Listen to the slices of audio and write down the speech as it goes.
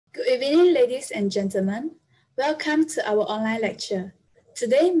Good evening, ladies and gentlemen. Welcome to our online lecture.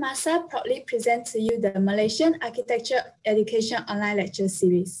 Today, MASA proudly presents to you the Malaysian Architecture Education Online Lecture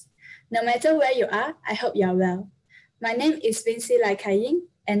Series. No matter where you are, I hope you are well. My name is 𝐓𝐡𝐨𝐬𝐭,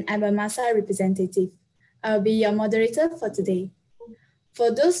 and I'm a MASA representative. I'll be your moderator for today. For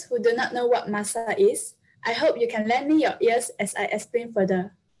those who do not know what MASA is, I hope you can lend me your ears as I explain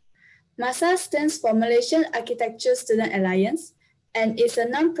further. MASA stands for Malaysian Architecture Students Alliance, and is a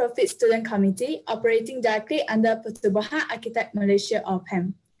non-profit student committee operating directly under Pertubuhan Architect Malaysia or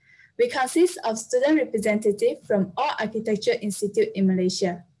PAM. We consist of student representatives from all architecture institutes in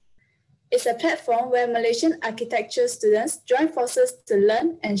Malaysia. It's a platform where Malaysian architecture students join forces to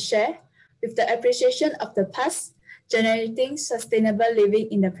learn and share with the appreciation of the past, generating sustainable living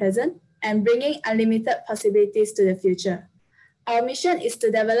in the present, and bringing unlimited possibilities to the future. Our mission is to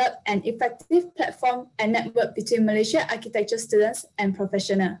develop an effective platform and network between Malaysian architecture students and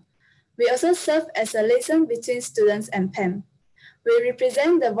professionals. We also serve as a liaison between students and PAM. We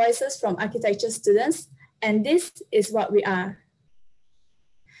represent the voices from architecture students, and this is what we are.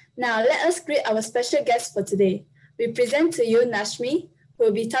 Now, let us greet our special guest for today. We present to you Najmi, who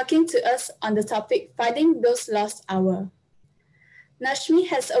will be talking to us on the topic Finding Those Lost Hours. Najmi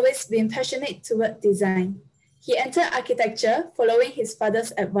has always been passionate toward design. He entered architecture following his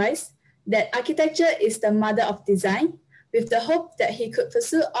father's advice that architecture is the mother of design, with the hope that he could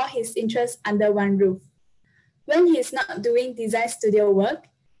pursue all his interests under one roof. When he is not doing design studio work,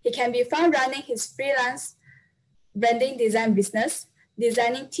 he can be found running his freelance branding design business,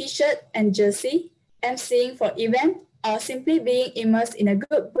 designing t-shirt and jersey, emceeing for events, or simply being immersed in a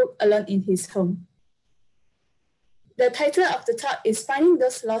good book alone in his home. The title of the talk is Finding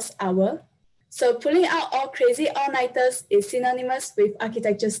Those Lost Hours. So pulling out all crazy all-nighters is synonymous with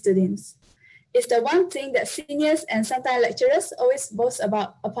architecture students. It's the one thing that seniors and sometimes lecturers always boast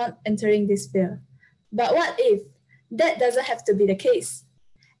about upon entering this field. But what if that doesn't have to be the case?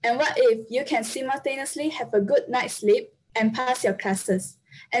 And what if you can simultaneously have a good night's sleep and pass your classes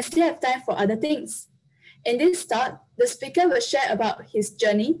and still have time for other things? In this talk, the speaker will share about his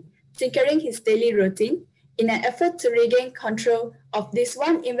journey, tinkering his daily routine, in an effort to regain control of this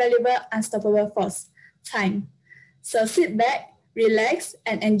one invaluable, unstoppable force, time. So sit back, relax,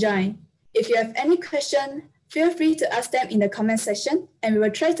 and enjoy. If you have any question, feel free to ask them in the comment section, and we will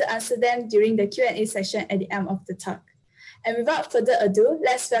try to answer them during the Q&A session at the end of the talk. And without further ado,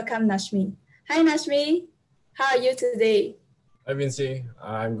 let's welcome Najmi. Hi, Najmi. How are you today? Hi, Vinci.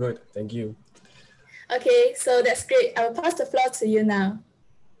 I'm good. Thank you. Okay, so that's great. I will pass the floor to you now.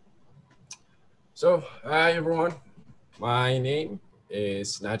 So, hi everyone. My name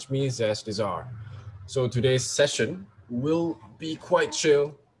is Najmi Zesdyzar. So today's session will be quite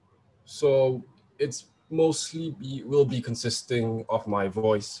chill. So it's mostly will be consisting of my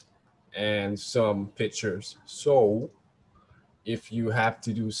voice and some pictures. So if you have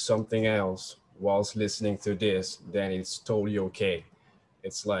to do something else whilst listening to this, then it's totally okay.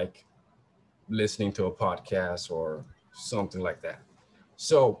 It's like listening to a podcast or something like that.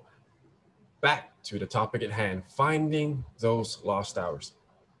 So back to the topic at hand, finding those lost hours.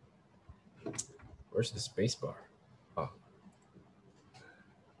 Where's the space bar? Oh.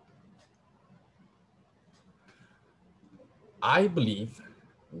 I believe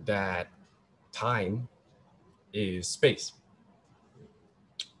that time is space.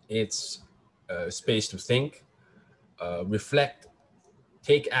 It's a space to think, reflect,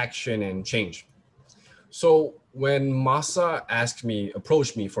 take action, and change. So when MASA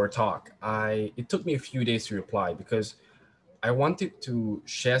approached me for a talk, it took me a few days to reply because I wanted to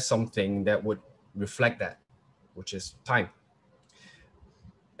share something that would reflect that, which is time.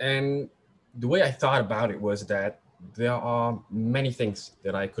 And the way I thought about it was that there are many things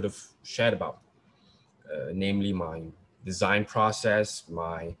that I could have shared about, namely my design process,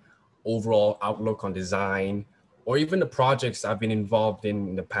 my overall outlook on design, or even the projects I've been involved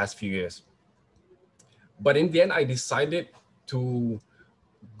in the past few years. But in the end, I decided to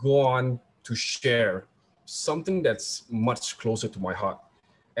go on to share something that's much closer to my heart.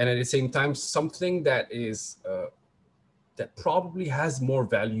 And at the same time, something that is that probably has more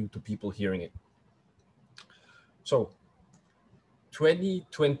value to people hearing it. So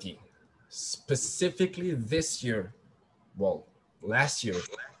 2020, specifically this year, well, last year,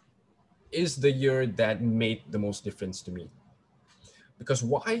 is the year that made the most difference to me. Because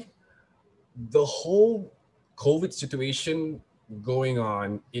why? The whole COVID situation going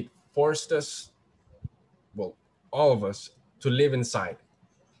on, it forced us, well, all of us, to live inside.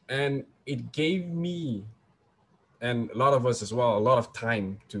 And it gave me, and a lot of us as well, a lot of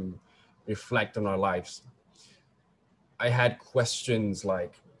time to reflect on our lives. I had questions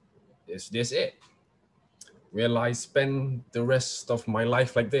like, Is this it? Will I spend the rest of my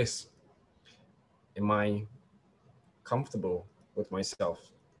life like this? Am I comfortable with myself?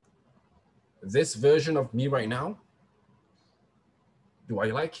 This version of me right now, do I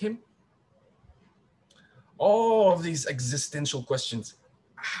like him? All of these existential questions,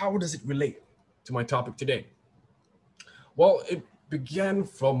 how does it relate to my topic today? Well, it began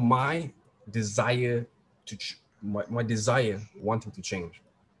from my desire my desire wanting to change.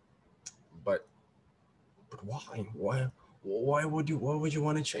 But why? Why would you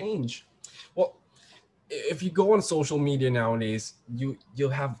want to change? Well, if you go on social media nowadays, you'll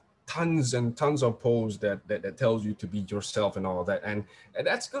have tons and tons of posts that tells you to be yourself and all that, and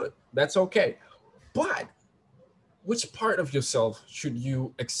that's good. That's okay. But which part of yourself should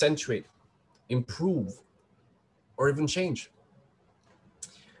you accentuate, improve, or even change?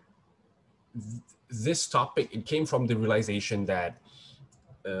 This topic, it came from the realization that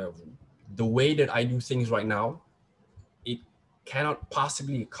the way that I do things right now, it cannot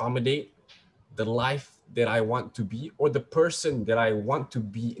possibly accommodate the life that I want to be or the person that I want to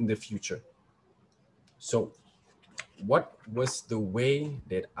be in the future. So what was the way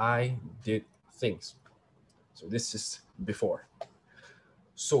that I did things? So this is before.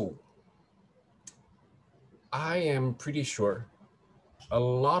 So I am pretty sure a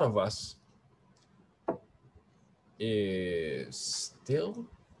lot of us is still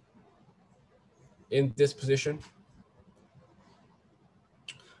in this position,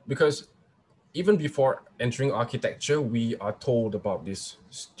 because even before entering architecture, we are told about this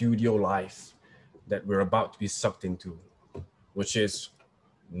studio life that we're about to be sucked into, which is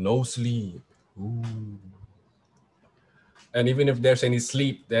no sleep. Ooh. And even if there's any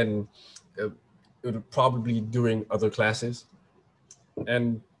sleep, then it would probably during other classes.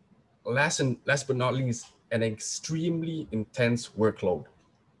 And last but not least, an extremely intense workload.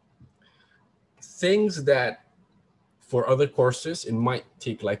 Things that for other courses, it might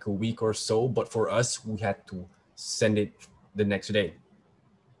take like a week or so, but for us, we had to send it the next day.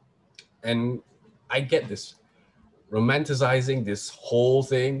 And I get this. Romanticizing this whole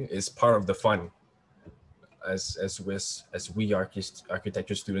thing is part of the fun. As we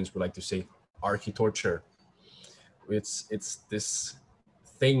architecture students would like to say, archi-torture. It's this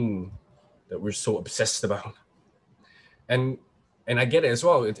thing that we're so obsessed about. And I get it as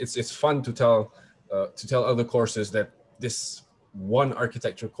well. It's fun to tell other courses that this one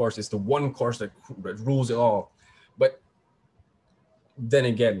architecture course is the one course that rules it all. But then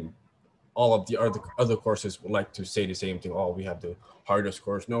again, all of the other courses would like to say the same thing. Oh, we have the hardest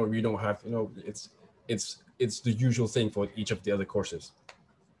course. No, we don't have. You know, it's the usual thing for each of the other courses.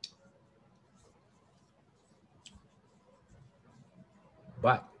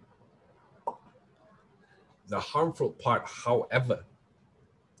 But the harmful part, however,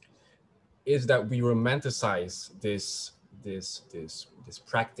 is that we romanticize this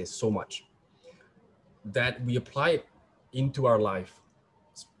practice so much that we apply it into our life,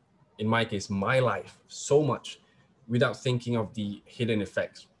 in my case, my life, so much without thinking of the hidden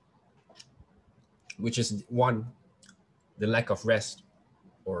effects, which is one, the lack of rest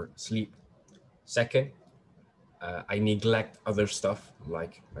or sleep. Second, I neglect other stuff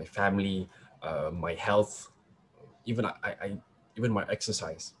like my family, my health, even even my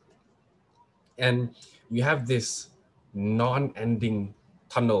exercise. And we have this non-ending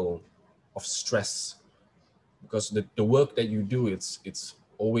tunnel of stress, because the work that you do, it's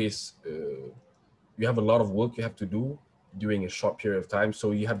always, you have a lot of work you have to do during a short period of time.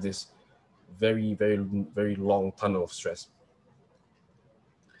 So you have this very, very, very long tunnel of stress.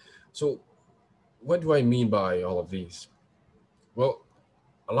 So what do I mean by all of these? Well,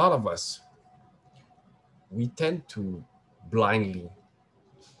 a lot of us, we tend to blindly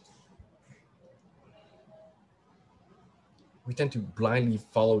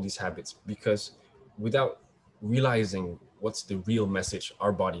follow these habits, because without realizing what's the real message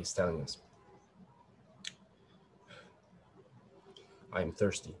our body is telling us. I am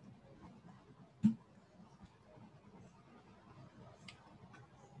thirsty.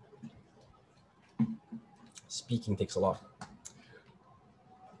 Speaking takes a lot.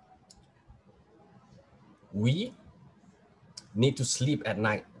 We need to sleep at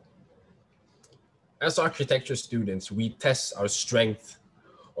night. As architecture students, we test our strength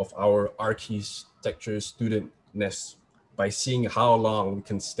of our architecture studentness by seeing how long we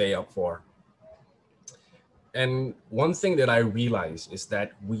can stay up for. And one thing that I realize is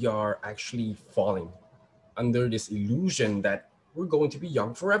that we are actually falling under this illusion that we're going to be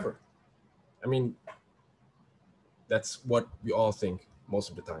young forever. I mean, that's what we all think most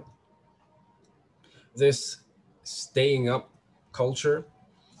of the time. This staying up culture,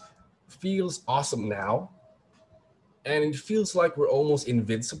 feels awesome now, and it feels like we're almost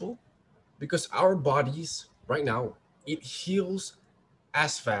invincible because our bodies right now, it heals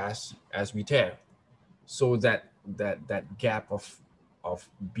as fast as we tear. So that gap of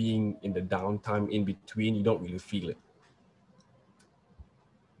being in the downtime in between, you don't really feel it.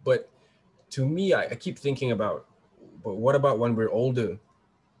 But to me, I keep thinking about, but what about when we're older?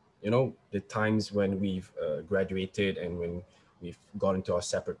 You know, the times when we've graduated and when we've gone into our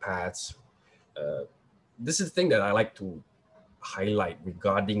separate paths. This is the thing that I like to highlight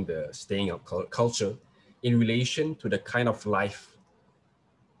regarding the staying up culture in relation to the kind of life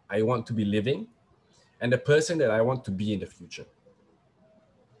I want to be living and the person that I want to be in the future.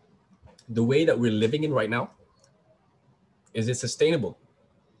 The way that we're living in right now, is it sustainable?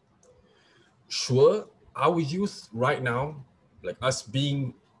 Sure, our youth right now, like us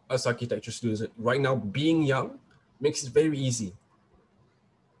architecture students right now, being young makes it very easy.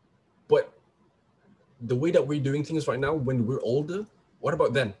 But the way that we're doing things right now, when we're older, what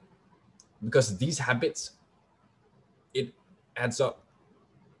about then? Because these habits, it adds up.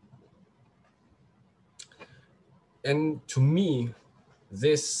 And to me,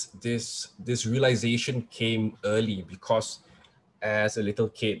 this realization came early because as a little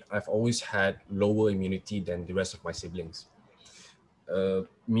kid, I've always had lower immunity than the rest of my siblings,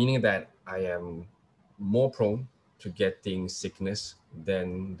 meaning that I am more prone to getting sickness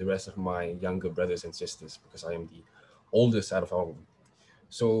than the rest of my younger brothers and sisters because I am the oldest out of all of them.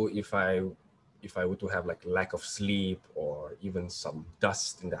 So if I were to have like lack of sleep or even some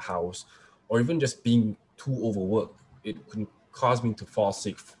dust in the house, or even just being too overworked, it could cause me to fall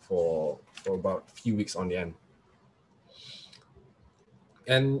sick for about a few weeks on the end.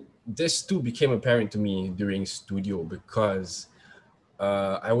 And this too became apparent to me during studio because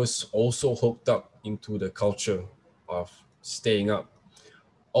I was also hooked up into the culture of staying up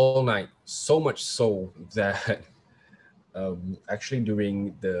all night, so much so that actually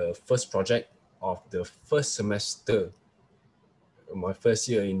during the first project of the first semester, my first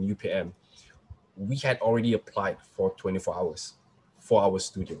year in UPM, we had already applied for 24 hours for our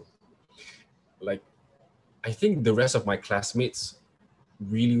studio. Like, I think the rest of my classmates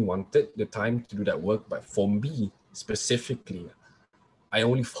really wanted the time to do that work, but for me specifically, I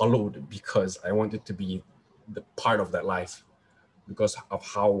only followed because I wanted to be the part of that life. Because of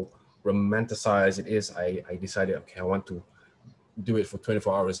how romanticized it is, I decided, okay, I want to do it for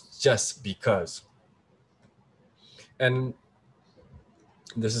 24 hours just because. And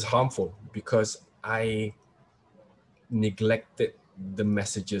this is harmful because I neglected the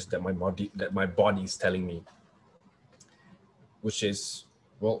messages that my body is telling me, which is,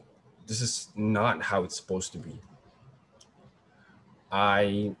 well, this is not how it's supposed to be.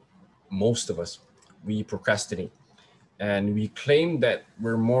 Most of us, we procrastinate and we claim that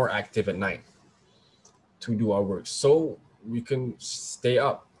we're more active at night to do our work so we can stay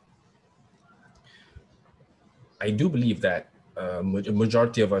up. I do believe that a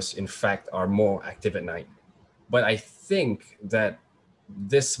majority of us, in fact, are more active at night. But I think that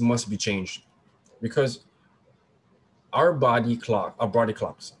this must be changed because our body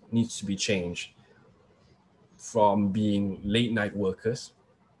clocks needs to be changed from being late night workers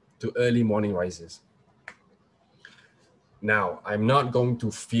to early morning risers. Now, I'm not going to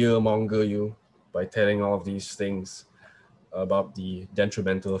fearmonger you by telling all of these things about the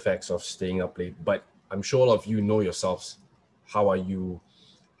detrimental effects of staying up late, but I'm sure all of you know yourselves.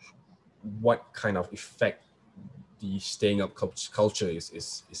 What kind of effect the staying up culture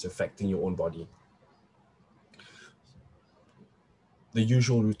is affecting your own body. The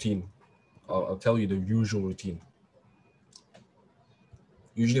usual routine. I'll tell you the usual routine.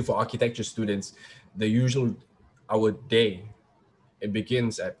 Usually for architecture students, our day, it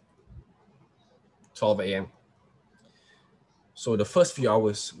begins at 12 a.m. So the first few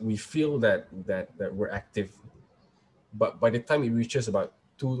hours, we feel that we're active, but by the time it reaches about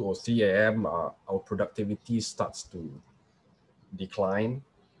 2 or 3 a.m., our productivity starts to decline,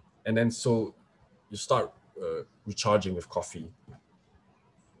 and then so you start recharging with coffee,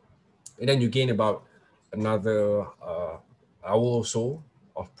 and then you gain about another hour or so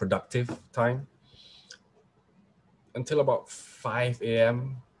of productive time until about 5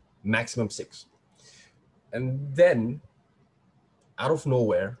 a.m., maximum 6. And then out of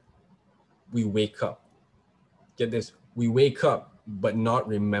nowhere, we wake up. Get this, we wake up, but not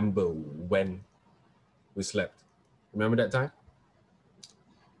remember when we slept. Remember that time?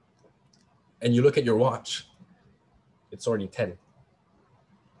 And you look at your watch, it's already 10.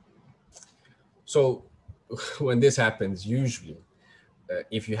 So when this happens, usually,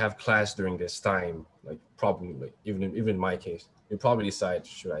 if you have class during this time, like probably, like even in my case, you probably decide,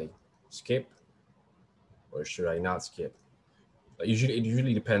 should I skip or should I not skip? It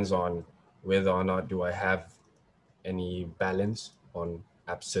usually depends on whether or not do I have any balance on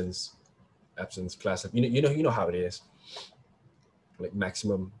absence class. You know how it is. Like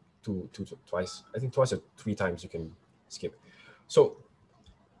maximum twice. I think twice or 3 times you can skip. So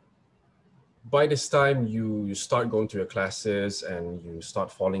by this time you start going to your classes and you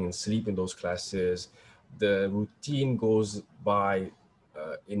start falling asleep in those classes, the routine goes by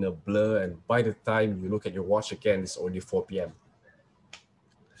in a blur, and by the time you look at your watch again, it's already 4 p.m.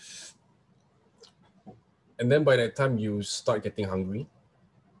 And then by that time you start getting hungry,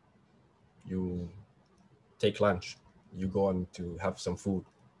 you take lunch, you go on to have some food.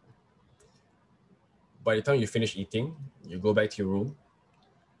 By the time you finish eating, you go back to your room.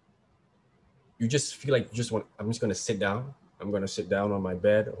 You just feel like I'm just gonna sit down. I'm gonna sit down on my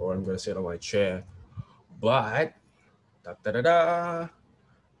bed or I'm gonna sit on my chair. But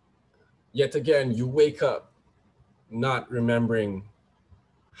yet again, you wake up not remembering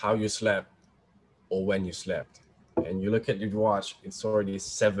how you slept or when you slept. And you look at your watch, it's already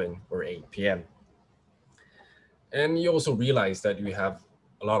 7 or 8 p.m. And you also realize that you have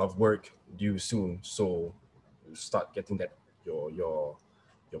a lot of work due soon. So you start getting that your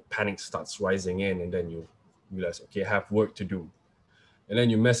panic starts rising in, and then you realize, okay, I have work to do. And then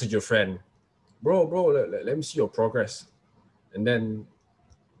you message your friend, bro, let me see your progress. And then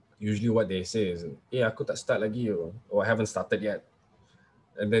usually what they say is, aku tak start lagi, or I haven't started yet.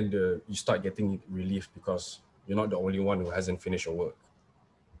 And then you start getting relief because you're not the only one who hasn't finished your work.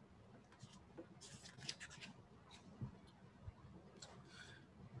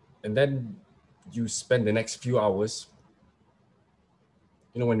 And then you spend the next few hours,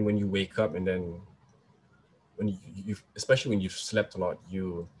 when you wake up, and then when you especially when you've slept a lot,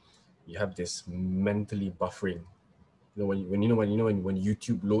 you have this mentally buffering. When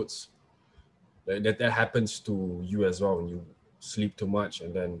YouTube loads, that happens to you as well when you sleep too much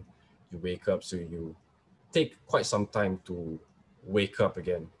and then you wake up. So you take quite some time to wake up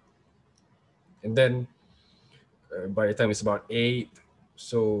again. And then by the time it's about 8,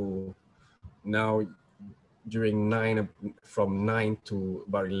 so now from 9 to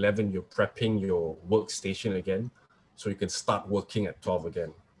about 11, you're prepping your workstation again, so you can start working at 12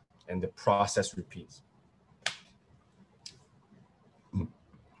 again, and the process repeats.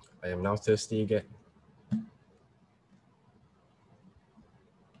 I am now thirsty again.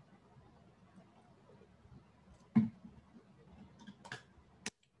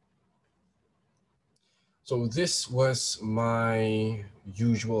 So this was my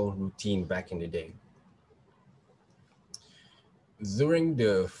usual routine back in the day. During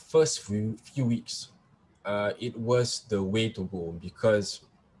the first few weeks, it was the way to go because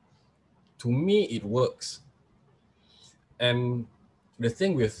to me it works. And the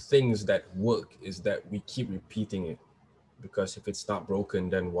thing with things that work is that we keep repeating it, because if it's not broken,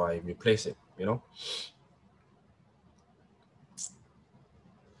 then why replace it,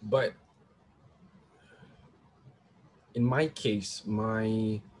 But in my case,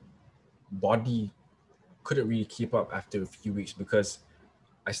 my body couldn't really keep up after a few weeks because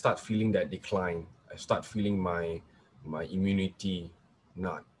I start feeling that decline. I start feeling my immunity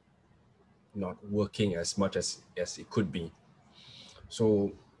not working as much as it could be.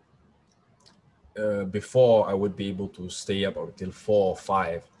 So before I would be able to stay up until 4 or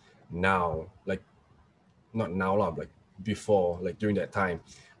 5. Now, like not now, like before, like during that time,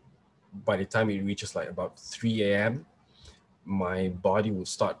 by the time it reaches like about 3 a.m., my body would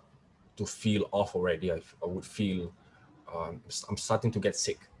start to feel off already. I would feel I'm starting to get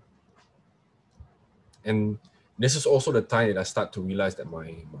sick. And this is also the time that I start to realize that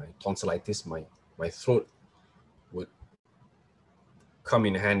my tonsillitis, my throat would come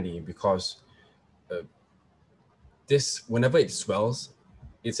in handy, because this, whenever it swells,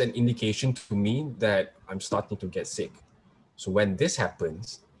 it's an indication to me that I'm starting to get sick. So when this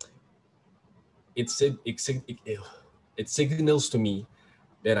happens, it signals to me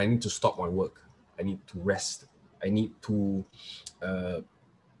that I need to stop my work. I need to rest. I need to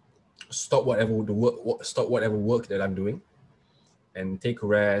stop whatever work that I'm doing and take a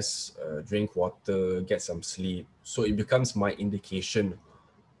rest, drink water, get some sleep. So it becomes my indication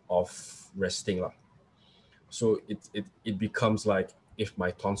of resting. So it becomes like, if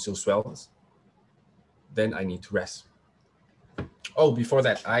my tonsil swells, then I need to rest. Oh, before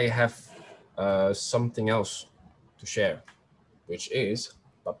that, I have something else to share, which is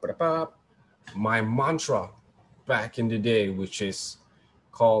my mantra back in the day, which is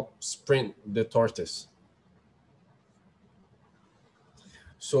called Sprint the Tortoise.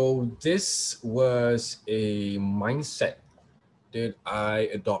 So this was a mindset did I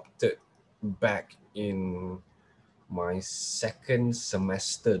adopted back in my second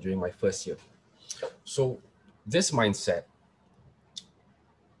semester during my first year. So this mindset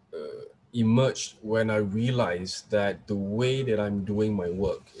emerged when I realized that the way that I'm doing my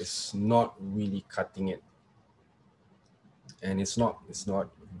work is not really cutting it, and it's not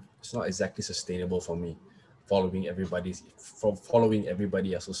exactly sustainable for me, following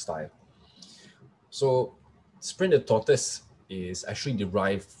everybody else's style. So Sprint the Tortoise is actually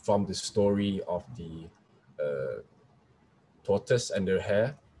derived from the story of the tortoise and their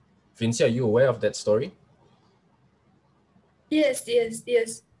hare. Vinci, are you aware of that story? Yes.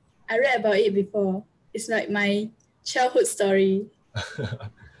 I read about it before. It's like my childhood story.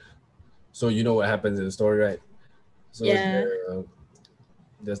 So you know what happens in the story, right? So Yeah.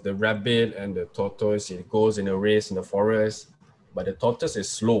 there's the rabbit and the tortoise. It goes in a race in the forest, but the tortoise is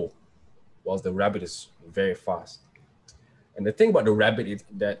slow, whilst the rabbit is very fast. And the thing about the rabbit is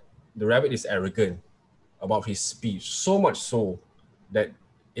that the rabbit is arrogant about his speed, so much so that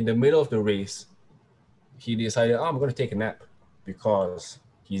in the middle of the race, he decided, oh, I'm going to take a nap, because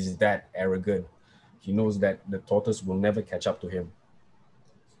he's that arrogant. He knows that the tortoise will never catch up to him.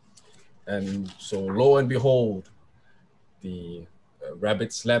 And so lo and behold, the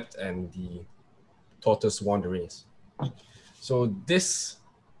rabbit slept and the tortoise won the race. So this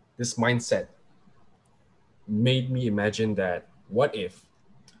mindset made me imagine that what if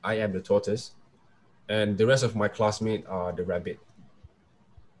I am the tortoise and the rest of my classmates are the rabbit.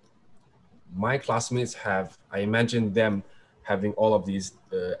 My classmates I imagine them having all of these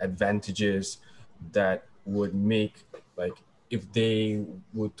advantages that would make, like, if they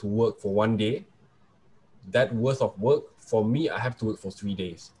were to work for one day, that worth of work, for me, I have to work for 3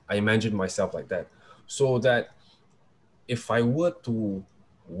 days. I imagine myself like that. So that if I were to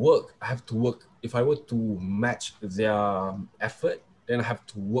work, I have to work. If I were to match their effort, then I have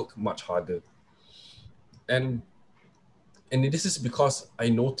to work much harder. And this is because I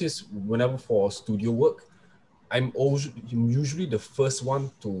notice whenever for studio work, I'm usually the first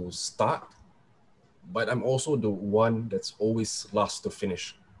one to start, but I'm also the one that's always last to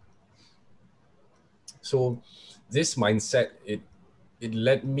finish. So this mindset, it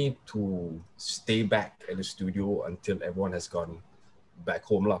led me to stay back at the studio until everyone has gone back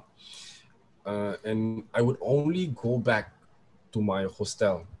home lah. And I would only go back to my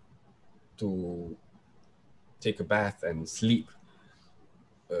hostel to take a bath and sleep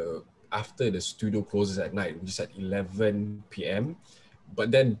after the studio closes at night, which is at 11 p.m. But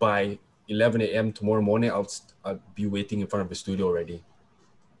then by 11 a.m. tomorrow morning, I'll be waiting in front of the studio already.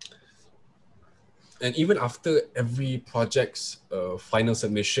 And even after every project's final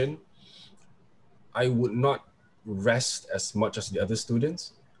submission, I would not rest as much as the other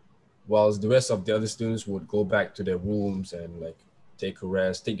students, whilst the rest of the other students would go back to their rooms and like take a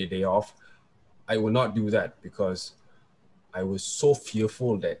rest, take the day off. I would not do that because I was so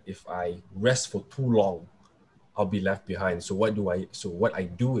fearful that if I rest for too long, I'll be left behind. So what I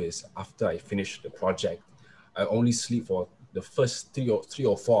do is, after I finish the project, I only sleep for the first 3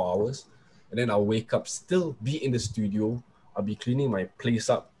 or 4 hours, and then I'll wake up, still be in the studio. I'll be cleaning my place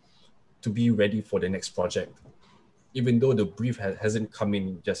up to be ready for the next project, even though the brief hasn't come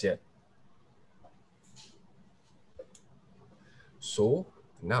in just yet. So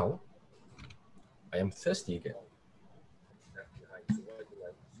now I am thirsty again.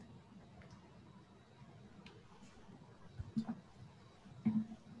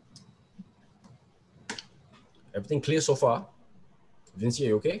 Everything clear so far? Vinci, are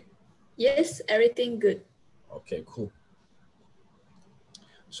you okay? Yes, everything good. Okay, cool.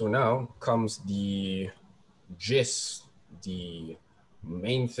 So now comes the gist, the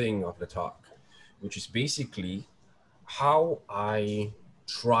main thing of the talk, which is basically how I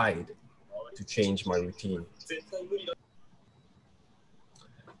tried to change my routine.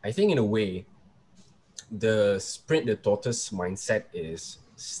 I think in a way, the sprint the tortoise mindset is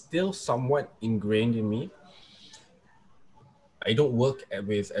still somewhat ingrained in me. I don't work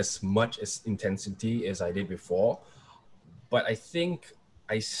with as much as intensity as I did before, but I think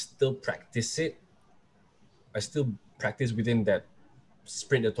I still practice it. I still practice within that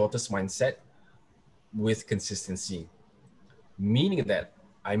sprint the tortoise mindset with consistency, meaning that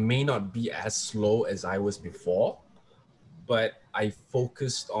I may not be as slow as I was before, but I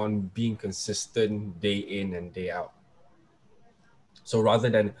focused on being consistent day in and day out. So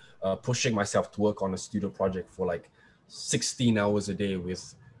rather than pushing myself to work on a studio project for like 16 hours a day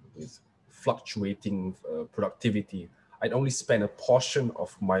with fluctuating productivity, I'd only spend a portion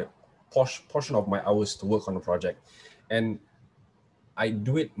of my hours to work on the project. And I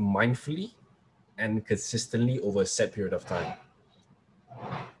do it mindfully and consistently over a set period of time.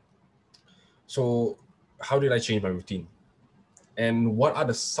 So how did I change my routine? And what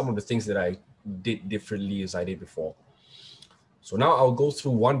are some of the things that I did differently as I did before? So now I'll go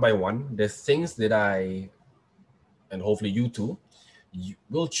through one by one the things that and hopefully you too,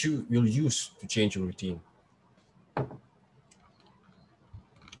 will use to change your routine.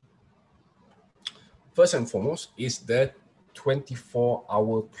 First and foremost is the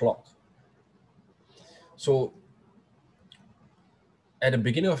 24-hour clock. So at the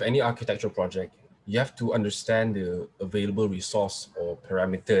beginning of any architectural project, you have to understand the available resource or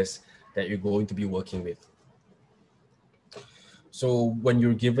parameters that you're going to be working with. So when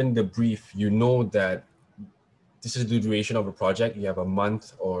you're given the brief, you know that this is the duration of a project. You have a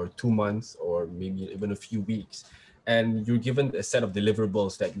month or 2 months or maybe even a few weeks. And you're given a set of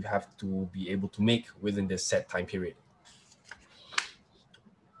deliverables that you have to be able to make within this set time period.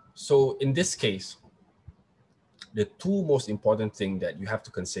 So in this case, the two most important things that you have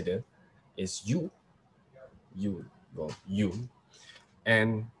to consider is you,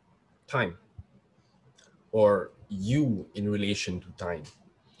 and time, or you in relation to time.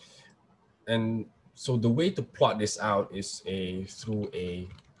 And so the way to plot this out is through a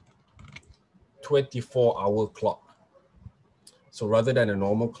 24-hour clock. So rather than a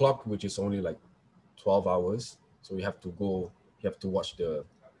normal clock, which is only like 12 hours, so you have to watch the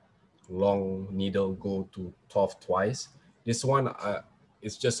long needle go to 12 twice. This one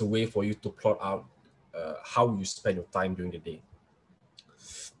is just a way for you to plot out how you spend your time during the day.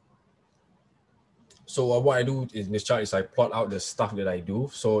 So what I do in this chart is I plot out the stuff that I do.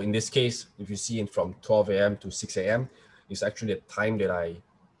 So in this case, if you see from 12 a.m. to 6 a.m., it's actually the time that I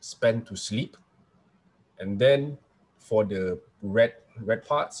spend to sleep. And then for the red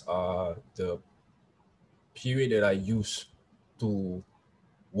parts are the period that I use to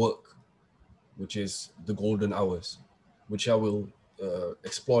work, which is the golden hours, which I will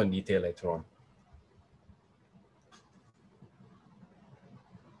explore in detail later on.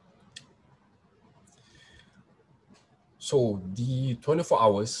 So the 24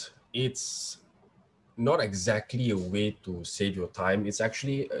 hours, it's not exactly a way to save your time. It's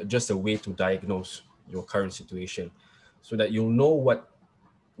actually just a way to diagnose your current situation so that you'll know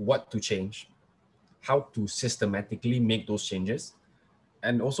what to change, how to systematically make those changes,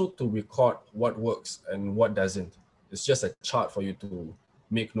 and also to record what works and what doesn't. It's just a chart for you to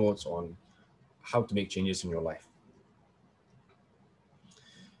make notes on how to make changes in your life.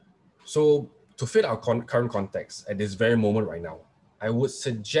 So to fit our current context at this very moment right now, I would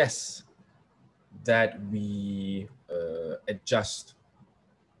suggest that we adjust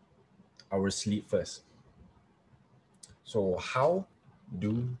our sleep first. So how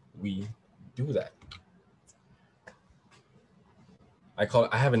do we do that?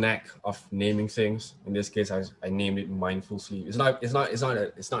 I have a knack of naming things. In this case, I named it mindful sleep. It's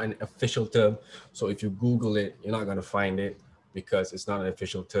not an official term. So if you Google it, you're not gonna find it because it's not an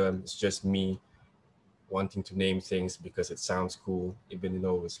official term. It's just me wanting to name things because it sounds cool, even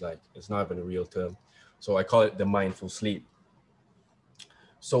though it's not even a real term. So I call it the mindful sleep.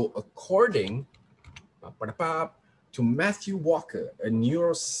 So according to Matthew Walker, a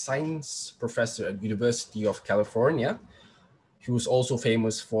neuroscience professor at University of California, he was also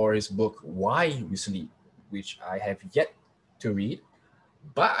famous for his book, Why We Sleep, which I have yet to read,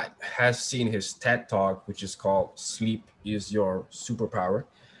 but has seen his TED Talk, which is called Sleep is Your Superpower.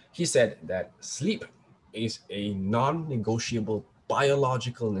 He said that sleep is a non-negotiable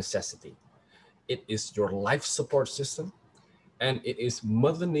biological necessity. It is your life support system, and it is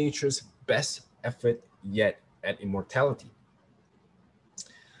Mother Nature's best effort yet at immortality.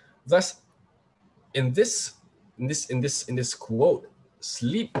 Thus, in this quote,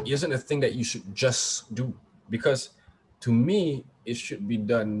 sleep isn't a thing that you should just do, because to me, it should be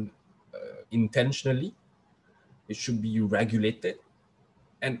done intentionally. It should be regulated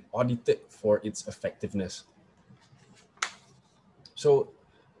and audited for its effectiveness. So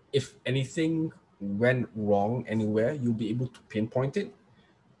if anything went wrong anywhere, you'll be able to pinpoint it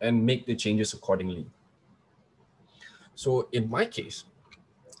and make the changes accordingly. So in my case,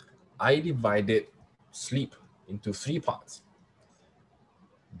 I divided sleep into 3 parts: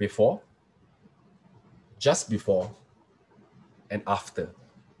 before, just before, and after.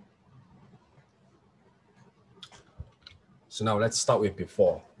 So now let's start with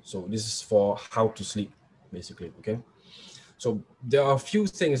before. So this is for how to sleep, basically, okay? So there are a few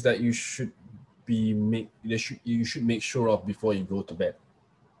things that you should make sure of before you go to bed.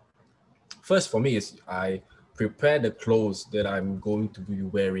 First for me is I prepare the clothes that I'm going to be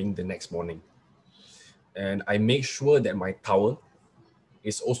wearing the next morning. And I make sure that my towel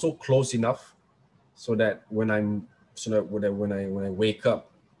is also close enough so that when I'm so that when I wake up,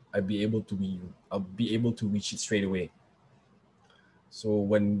 I'll be able to reach it straight away. So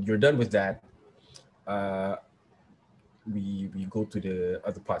when you're done with that, we go to the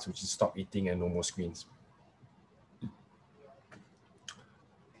other parts, which is stop eating and no more screens.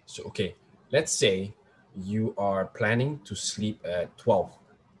 So okay, let's say you are planning to sleep at 12.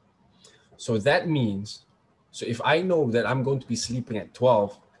 So that means, so if I know that I'm going to be sleeping at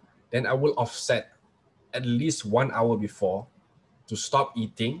 12, then I will offset at least 1 hour before to stop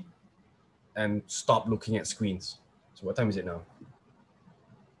eating and stop looking at screens. So what time is it now?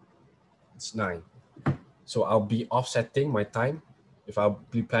 It's 9. So I'll be offsetting my time. If I'm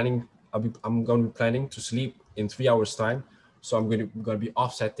going to be planning to sleep in 3 hours time. So I'm going to be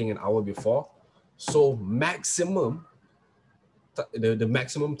offsetting an hour before. So maximum, the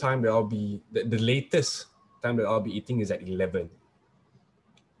maximum time that I'll be, the latest time that I'll be eating is at 11.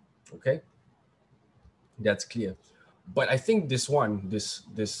 Okay, that's clear. But I think this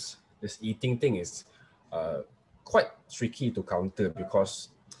eating thing is quite tricky to counter because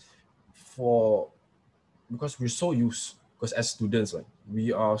we're so used, because as students, like,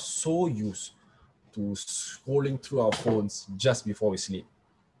 we are so used to scrolling through our phones just before we sleep.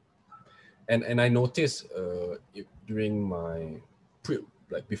 And I noticed during my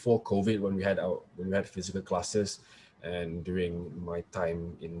before COVID, when we had physical classes, and during my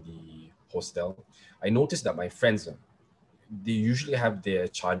time in the hostel, I noticed that my friends, they usually have their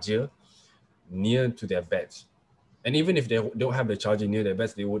charger near to their beds. And even if they don't have the charger near their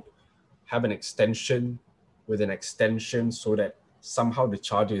beds, they would have an extension with an extension so that somehow the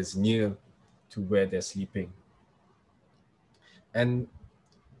charger is near to where they're sleeping. And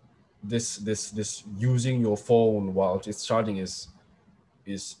this using your phone while it's charging is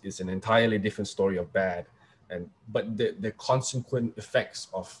an entirely different story of bad. But the consequent effects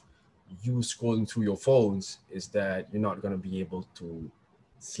of you scrolling through your phones is that you're not going to be able to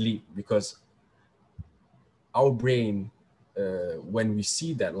sleep, because our brain, when we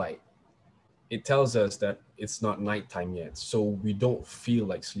see that light, it tells us that it's not nighttime yet, so we don't feel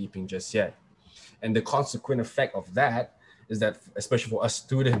like sleeping just yet. And the consequent effect of that is that, especially for us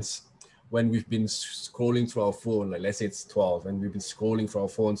students, when we've been scrolling through our phone, like let's say it's 12, and we've been scrolling through our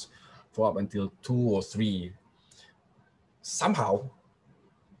phones for up until 2 or 3, somehow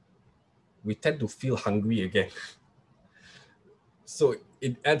we tend to feel hungry again. So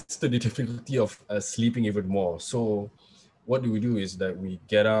it adds to the difficulty of sleeping even more. So what do we do is that we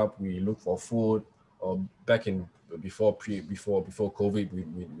get up, we look for food, or back in before COVID,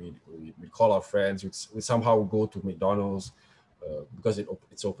 we call our friends, we somehow go to McDonald's, because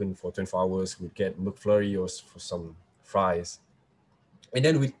it's open for 24 hours, we'd get McFlurry or for some fries. And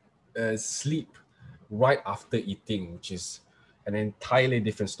then we sleep right after eating, which is an entirely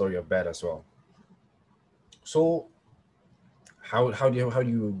different story of bad as well. So how do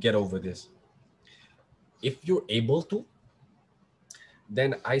you get over this? If you're able to,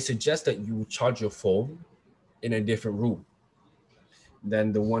 then I suggest that you charge your phone in a different room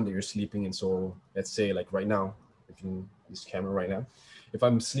than the one that you're sleeping in. So let's say, like right now, if you this camera right now, if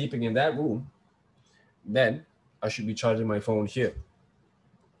I'm sleeping in that room, then I should be charging my phone here.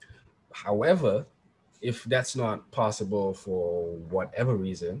 However, if that's not possible for whatever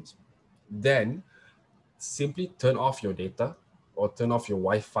reasons, then simply turn off your data or turn off your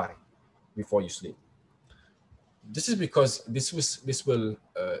Wi-Fi before you sleep. This is because this will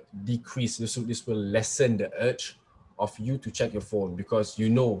decrease, this will lessen the urge of you to check your phone, because you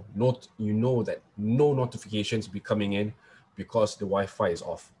know that no notifications will be coming in because the Wi-Fi is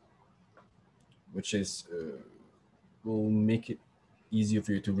off, which is will make it easier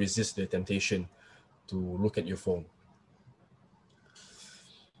for you to resist the temptation to look at your phone.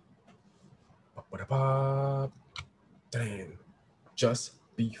 Just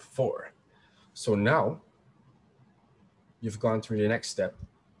before. So now you've gone through the next step,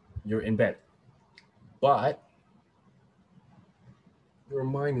 you're in bed, but your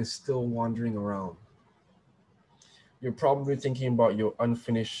mind is still wandering around. You're probably thinking about your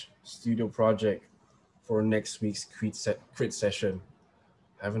unfinished studio project for next week's crit session.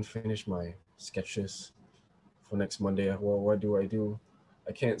 I haven't finished my sketches for next Monday. Well, what do?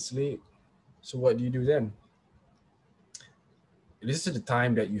 I can't sleep. So what do you do then? This is the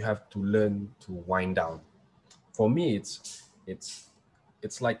time that you have to learn to wind down. For me, it's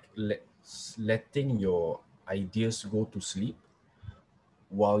like letting your ideas go to sleep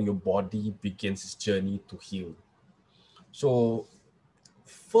while your body begins its journey to heal. So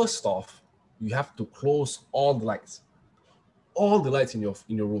first off, you have to close all the lights in your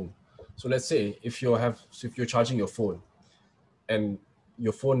room. So let's say if you're charging your phone, and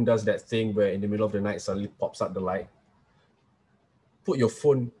your phone does that thing where in the middle of the night suddenly pops up the light, put your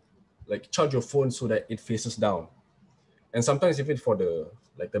phone, like charge your phone so that it faces down. And sometimes even for the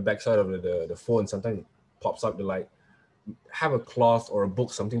backside of the phone, sometimes it pops up the light. Have a cloth or a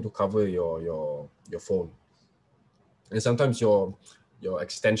book, something to cover your phone. And sometimes your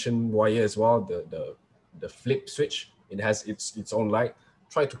extension wire as well, the flip switch, it has its own light.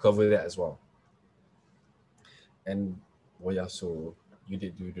 Try to cover that as well. And well, yeah, so you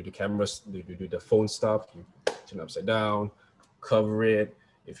do the cameras, you do the phone stuff, you turn it upside down, cover it.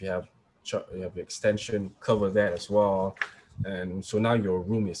 If you have the extension, cover that as well. And so now your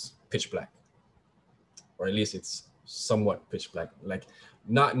room is pitch black, or at least it's somewhat pitch black. Like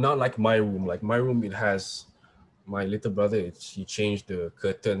not like my room. Like my room, it has my little brother. He changed the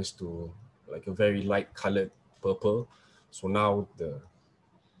curtains to like a very light colored purple. So now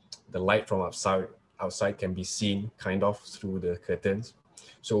the light from outside can be seen kind of through the curtains.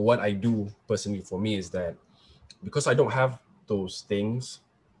 So what I do personally for me is that because I don't have those things,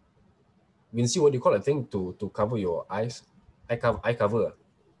 you can see what you call a thing to cover your eyes, eye cover.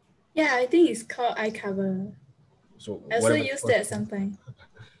 Yeah, I think it's called eye cover. So I also use that sometimes.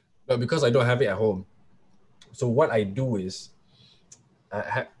 But because I don't have it at home, so what I do is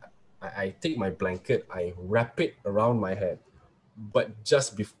I take my blanket, I wrap it around my head, but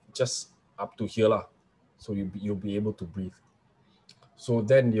just up to here lah, so you'll be able to breathe. So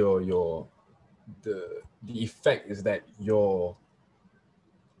then the effect is that you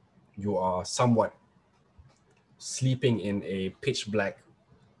are somewhat sleeping in a pitch black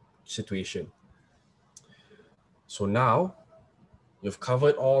situation. So now you've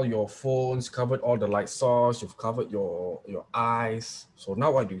covered all your phones, covered all the light source, you've covered your eyes. So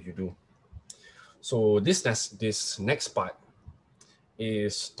now what do you do? So this next part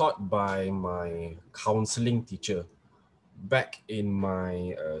is taught by my counseling teacher back in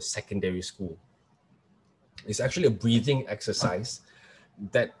my secondary school. It's actually a breathing exercise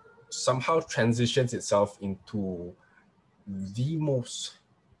that somehow transitions itself into the most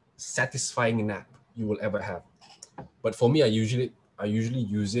satisfying nap you will ever have. But for me, I usually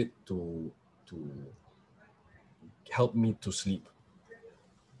use it to help me to sleep.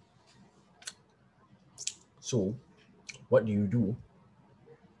 So what do?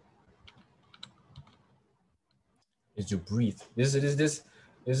 Is you breathe. This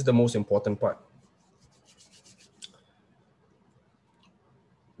is the most important part.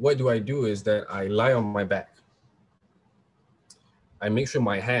 What do? Is that I lie on my back. I make sure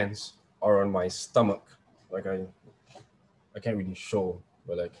my hands are on my stomach. Like I can't really show,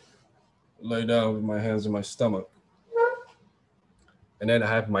 but like lie down with my hands on my stomach. And then I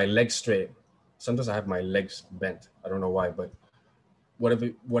have my legs straight. Sometimes I have my legs bent. I don't know why, but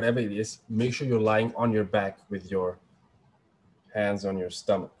whatever it is, make sure you're lying on your back with your hands on your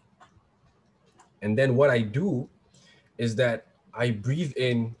stomach. And then what I do is that I breathe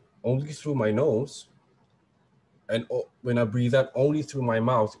in only through my nose, and when I breathe out only through my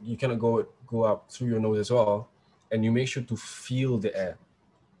mouth. You cannot go out through your nose as well, and you make sure to feel the air.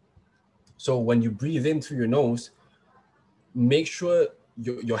 So when you breathe in through your nose, make sure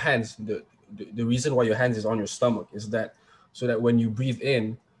your hands, the reason why your hands is on your stomach is that so that when you breathe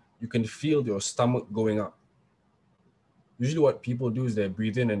in, you can feel your stomach going up. Usually what people do is they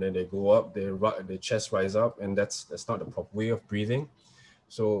breathe in and then they go up, their chest rise up, and that's not the proper way of breathing.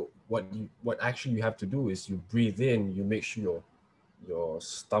 So what actually you have to do is you breathe in, you make sure your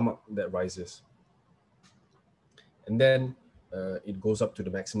stomach that rises. And then it goes up to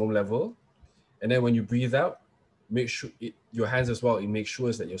the maximum level. And then when you breathe out, make sure your hands as well, it makes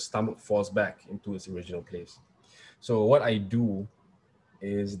sure that your stomach falls back into its original place. So what I do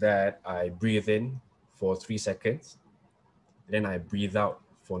is that I breathe in for 3 seconds, then I breathe out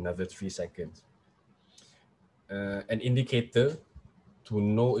for another 3 seconds. An indicator to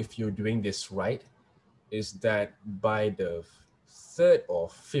know if you're doing this right is that by the 3rd or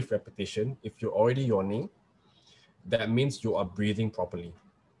 5th repetition, if you're already yawning, that means you are breathing properly.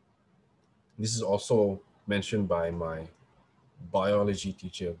 This is also mentioned by my biology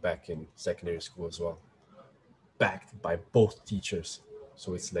teacher back in secondary school as well, backed by both teachers.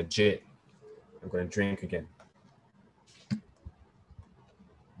 So it's legit. I'm going to drink again.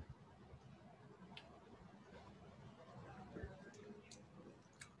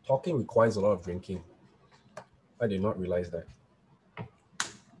 Talking requires a lot of drinking. I did not realize that.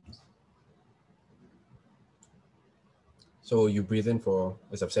 So you breathe in for,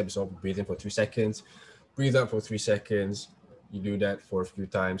 as I've said before, breathe in for 3 seconds, breathe out for 3 seconds. You do that for a few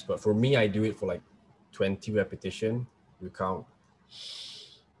times. But for me, I do it for like 20 repetition. You count.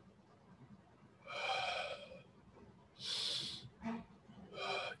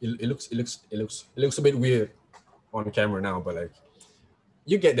 It looks a bit weird on camera now, but like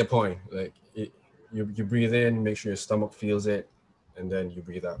you get the point. Like you breathe in, make sure your stomach feels it, and then you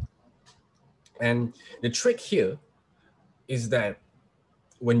breathe out. And the trick here is that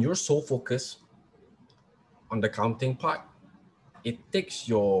when you're so focused on the counting part, it takes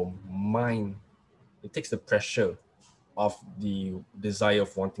your mind, it takes the pressure of the desire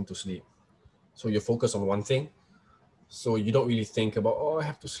of wanting to sleep. So you focus on one thing. So you don't really think about, oh, I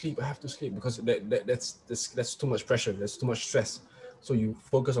have to sleep, because that's too much pressure, that's too much stress. So you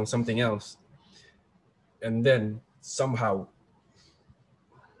focus on something else, and then somehow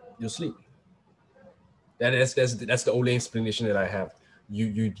you sleep. That's the only explanation that I have.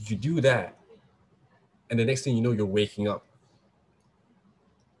 You do that, and the next thing you know, you're waking up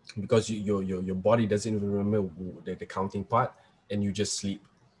because your body doesn't even remember the counting part, and you just sleep.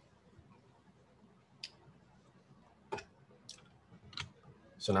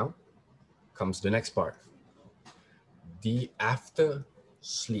 So now comes the next part, the after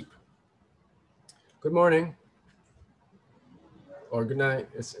sleep. Good morning or good night.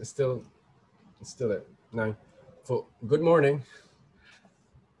 It's still at 9. For good morning.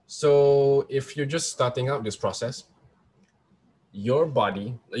 So if you're just starting out this process, your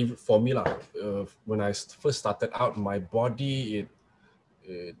body, for me, when I first started out, my body,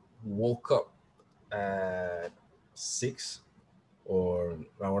 it woke up at 6 or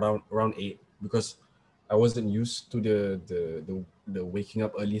around 8, because I wasn't used to the waking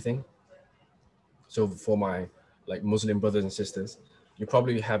up early thing. So for my Muslim brothers and sisters, you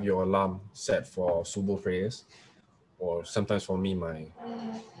probably have your alarm set for subuh prayers, or sometimes for me, my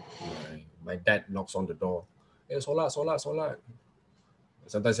dad knocks on the door. Hey, solat.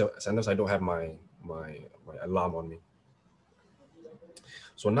 Sometimes I don't have my alarm on me.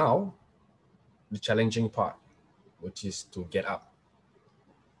 So now, the challenging part, which is to get up.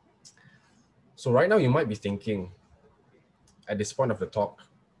 So right now you might be thinking, at this point of the talk,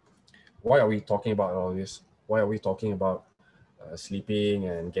 why are we talking about all this? Why are we talking about sleeping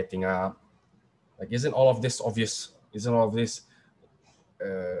and getting up? Isn't all of this obvious? Isn't all of this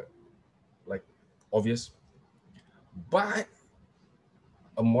obvious? But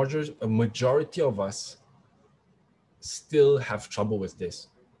a majority of us still have trouble with this.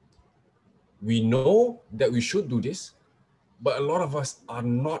 We know that we should do this, but a lot of us are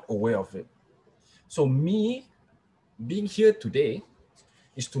not aware of it. So me being here today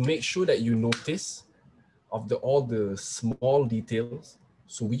is to make sure that you notice of all the small details,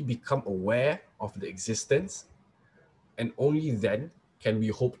 so we become aware of the existence, and only then can we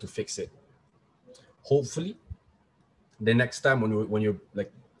hope to fix it. Hopefully, the next time when you're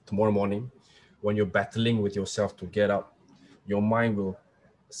tomorrow morning, when you're battling with yourself to get up, your mind will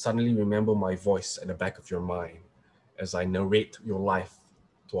suddenly remember my voice at the back of your mind as I narrate your life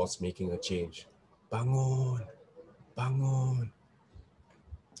towards making a change. Bangun, bangun.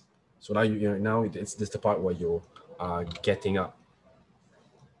 So now it's this the part where you're getting up.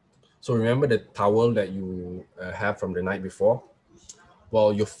 So remember the towel that you have from the night before?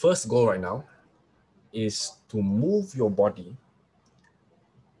 Well, your first goal right now is to move your body,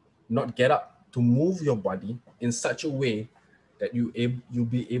 not get up, to move your body in such a way that you'll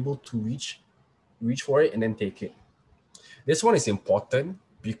be able to reach for it and then take it. This one is important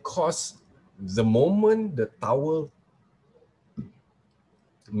because the moment the towel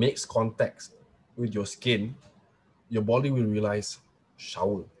makes contact with your skin, your body will realize,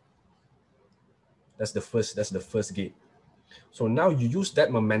 shower. That's the first gate. So now you use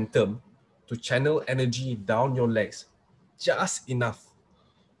that momentum to channel energy down your legs just enough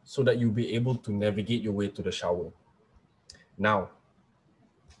so that you'll be able to navigate your way to the shower. Now,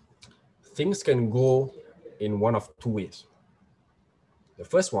 things can go in one of two ways. The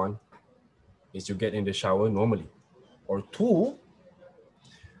first one is you get in the shower normally. Or two,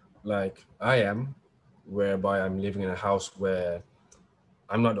 like I am, whereby I'm living in a house where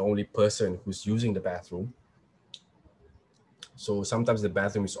I'm not the only person who's using the bathroom. So sometimes the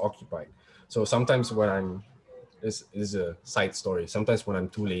bathroom is occupied. So sometimes when this is a side story, sometimes when I'm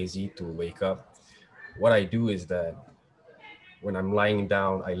too lazy to wake up, what I do is that when I'm lying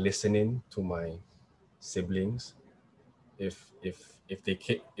down, I listen in to my siblings. If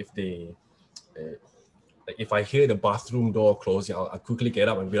I hear the bathroom door closing, I'll quickly get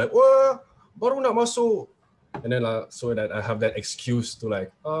up and be like, "Wah, baru nak masuk," and then so that I have that excuse to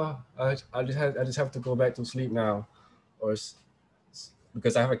I just have to go back to sleep now, or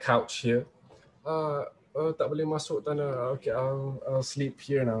because I have a couch here. Tak boleh masuk tanah. Okay, I'll sleep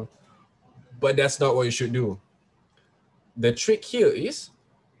here now. But that's not what you should do. The trick here is,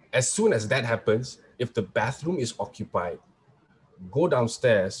 as soon as that happens, if the bathroom is occupied, go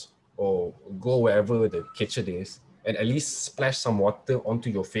downstairs or go wherever the kitchen is and at least splash some water onto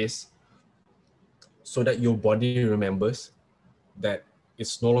your face so that your body remembers that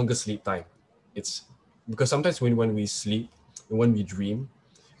it's no longer sleep time. It's because sometimes when we sleep, when we dream,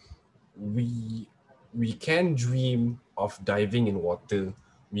 we can dream of diving in water,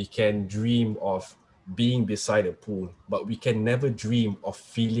 we can dream of being beside a pool, but we can never dream of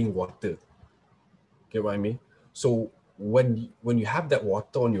feeling water. Get what I mean? So when you have that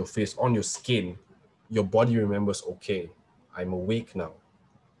water on your face, on your skin, your body remembers, okay, I'm awake now.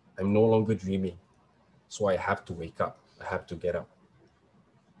 I'm no longer dreaming. So I have to wake up. I have to get up.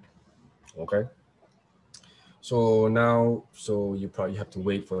 Okay? So now, so you probably have to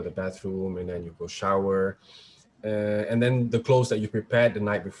wait for the bathroom, and then you go shower. And then the clothes that you prepared the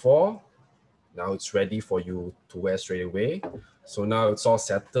night before, now it's ready for you to wear straight away. So now it's all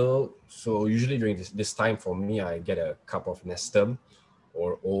settled. So usually during this time for me, I get a cup of Nestum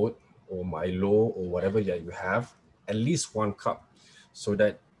or oat or Milo or whatever that you have, at least 1 cup, so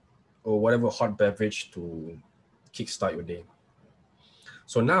that, or whatever hot beverage to kickstart your day.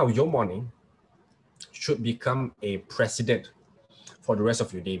 So now your morning should become a precedent for the rest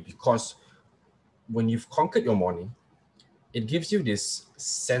of your day, because when you've conquered your morning, it gives you this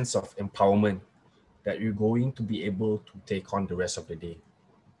sense of empowerment that you're going to be able to take on the rest of the day.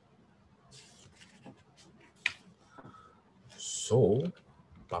 So,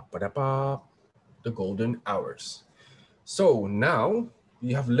 the golden hours. So now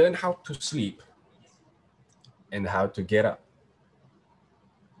you have learned how to sleep and how to get up.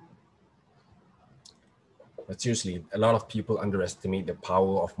 But seriously, a lot of people underestimate the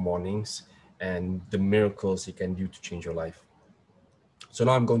power of mornings and the miracles it can do to change your life. So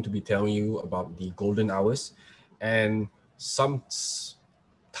now I'm going to be telling you about the golden hours and some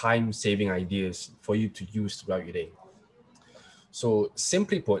time-saving ideas for you to use throughout your day. So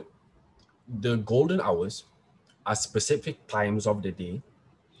simply put, the golden hours are specific times of the day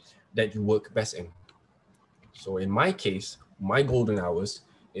that you work best in. So in my case, my golden hours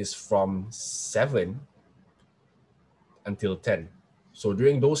is from 7 until 10. So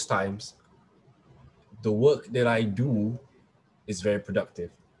during those times, the work that I do is very productive.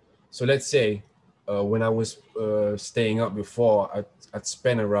 So let's say when I was staying up before, I'd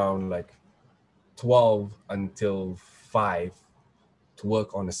spend around like 12 until 5 to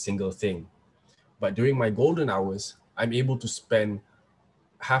work on a single thing. But during my golden hours, I'm able to spend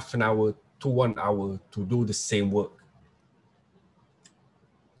half an hour to 1 hour to do the same work.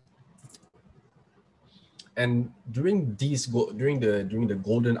 And during the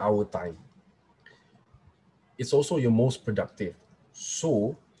golden hour time, it's also your most productive.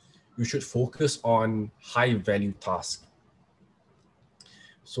 So you should focus on high value tasks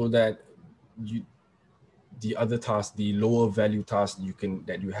so that the other tasks, the lower value tasks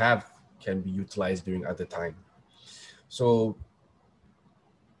that you have can be utilized during other time. So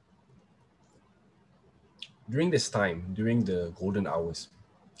during this time, during the golden hours,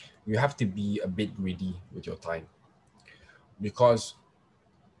 you have to be a bit greedy with your time, because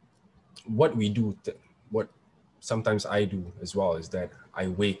what we do, what sometimes I do as well, is that I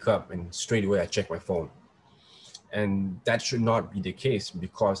wake up and straight away I check my phone. And that should not be the case,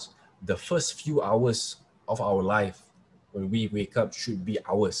 because the first few hours of our life when we wake up should be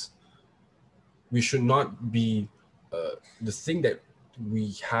ours. We should not be the thing that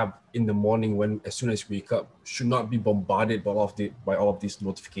we have in the morning, as soon as we wake up, should not be bombarded by all of these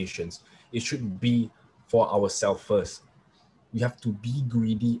notifications. It should be for ourselves first. We have to be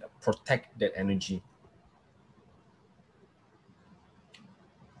greedy, protect that energy.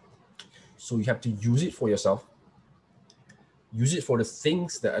 So you have to use it for yourself. Use it for the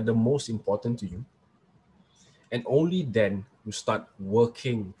things that are the most important to you. And only then you start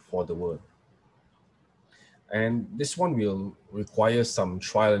working for the world. And this one will require some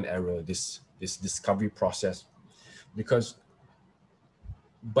trial and error, this discovery process,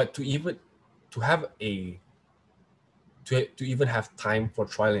 but to even have time for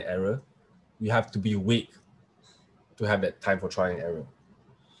trial and error, you have to be awake to have that time for trial and error.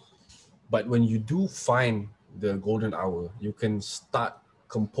 But when you do find the golden hour, you can start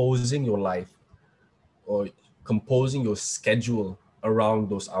composing your life or composing your schedule around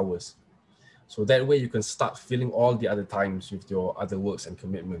those hours. So that way you can start filling all the other times with your other works and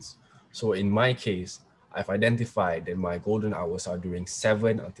commitments. So in my case, I've identified that my golden hours are during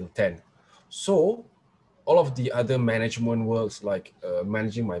 7 until 10. So all of the other management works, like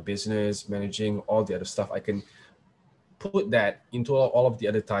managing my business, managing all the other stuff, I can put that into all of the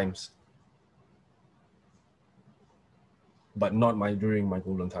other times, but not during my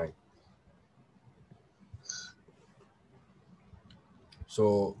golden time.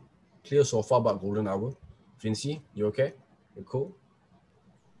 So clear so far about golden hour. Vinci, you okay? You cool?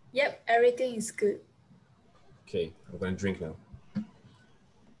 Yep, everything is good. Okay, I'm gonna drink now.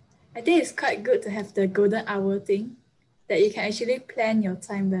 I think it's quite good to have the golden hour thing, that you can actually plan your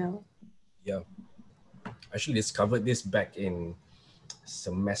time well. Yeah. I actually discovered this back in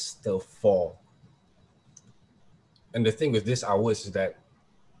semester 4. And the thing with this hours is that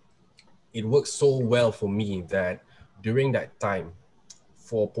it works so well for me that during that time,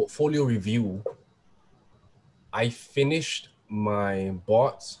 for portfolio review, I finished my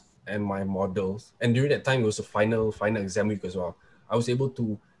boards and my models. And during that time, it was a final exam week as well. I was able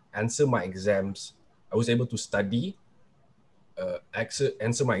to answer my exams. I was able to study,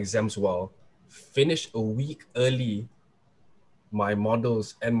 answer my exams well, finish a week early my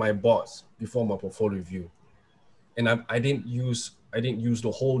models and my boards before my portfolio review. And I didn't use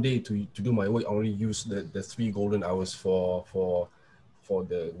the whole day to do my work. I only used the 3 golden hours for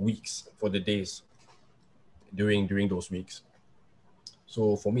the weeks, for the days during those weeks.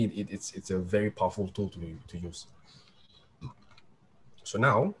 So for me, it's a very powerful tool to use.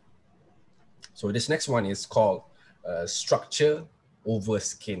 So this next one is called structure over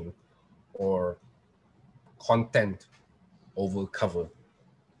skin, or content over cover.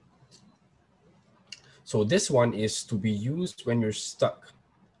 So this one is to be used when you're stuck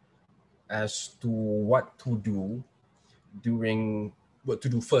as to what to do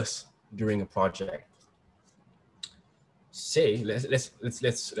first during a project. Say, let's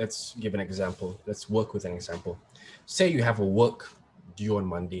give an example. Let's work with an example. Say you have a work due on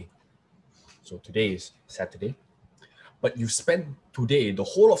Monday. So today is Saturday, but you spend today, the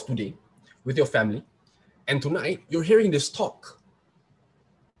whole of today, with your family, and tonight you're hearing this talk.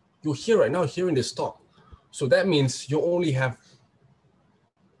 You're here right now hearing this talk. So that means you only have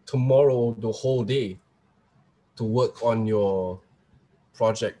tomorrow, the whole day, to work on your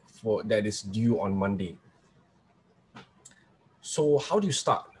project that is due on Monday. So how do you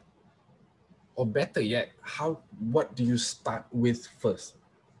start? Or better yet, what do you start with first?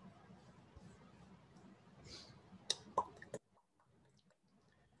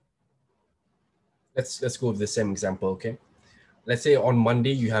 Let's go with the same example, okay? Let's say on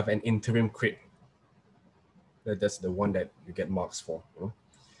Monday you have an interim crit. That's the one that you get marks for, you know?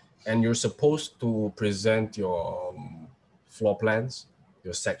 And you're supposed to present your floor plans,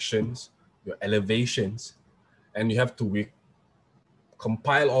 your sections, your elevations, and you have to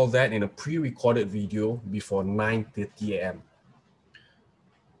compile all that in a pre-recorded video before 9:30 a.m.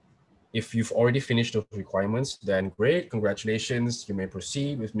 If you've already finished those requirements, then great, congratulations. You may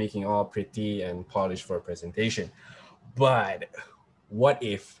proceed with making all pretty and polished for a presentation. But what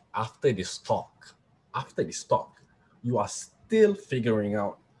if after this talk, you are still figuring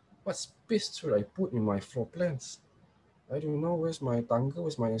out what space should I put in my floor plans? I don't know, where's my tangga,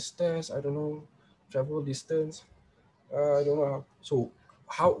 where's my stairs? I don't know, travel distance. I don't know. So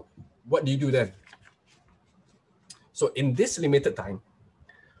what do you do then? So in this limited time,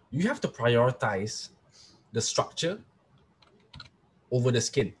 you have to prioritize the structure over the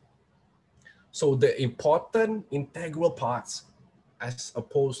skin. So the important integral parts as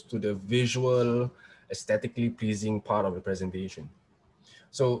opposed to the visual, aesthetically pleasing part of the presentation.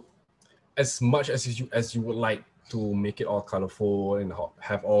 So as much as you would like to make it all colorful and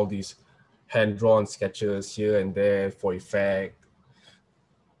have all these hand-drawn sketches here and there for effect,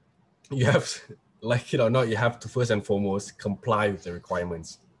 you have, like it or not, you have to first and foremost comply with the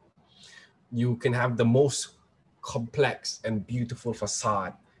requirements. You can have the most complex and beautiful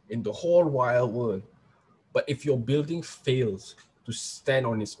facade in the whole wide world, but if your building fails to stand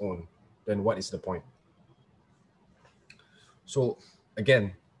on its own, then what is the point? So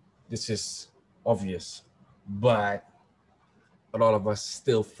again, this is obvious, but a lot of us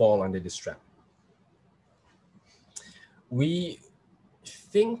still fall under this trap. We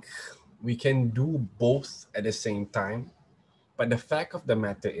think we can do both at the same time, but the fact of the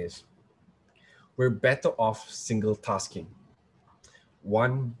matter is we're better off single tasking,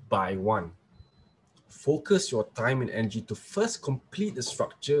 one by one. Focus your time and energy to first complete the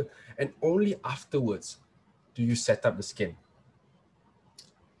structure, and only afterwards do you set up the skin.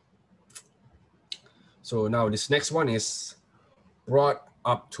 So now this next one is brought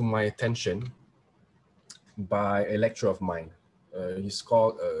up to my attention by a lecturer of mine. He's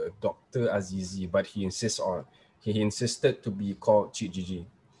called Dr. Azizi, but he insisted to be called 𝐶𝐸𝐺𝐺.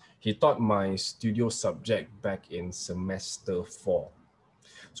 He taught my studio subject back in semester 4.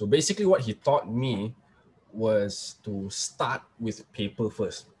 So basically what he taught me was to start with paper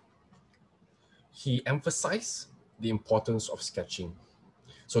first. He emphasized the importance of sketching.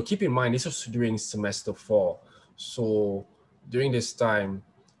 So keep in mind, this was during semester 4. So during this time,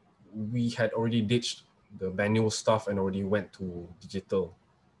 we had already ditched manual stuff and already went to digital.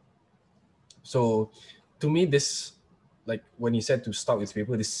 So to me, this, like when you said to start with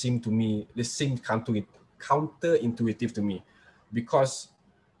paper, this seemed counterintuitive to me, because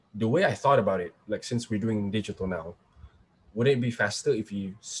the way I thought about it, like since we're doing digital now, wouldn't it be faster if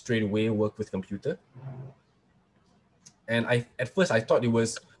you straight away work with computer? And at first I thought he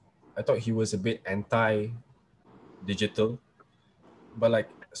was a bit anti-digital, but like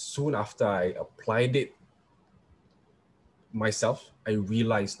soon after I applied it myself, I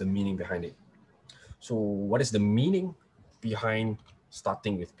realized the meaning behind it. So what is the meaning behind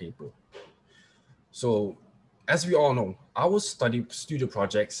starting with paper? So as we all know, our studio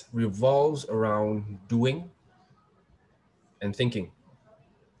projects revolves around doing and thinking.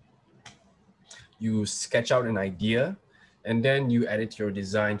 You sketch out an idea, and then you edit your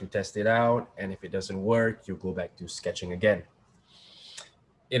design to test it out. And if it doesn't work, you go back to sketching again.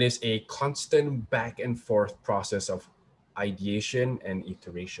 It is a constant back and forth process of ideation and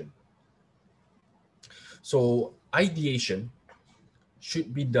iteration. So ideation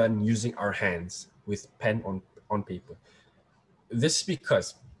should be done using our hands with pen on paper. This is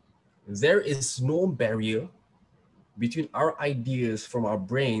because there is no barrier between our ideas from our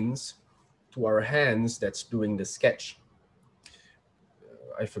brains to our hands that's doing the sketch.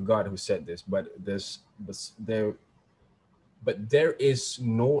 I forgot who said this, but there is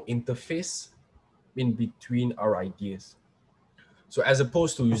no interface in between our ideas. So as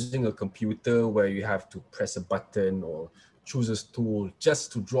opposed to using a computer where you have to press a button or choose a tool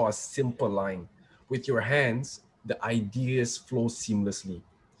just to draw a simple line, with your hands, the ideas flow seamlessly.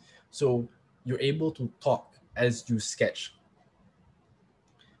 So you're able to talk as you sketch,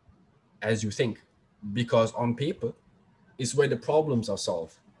 as you think, because on paper is where the problems are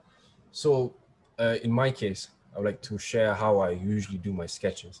solved. So in my case, I would like to share how I usually do my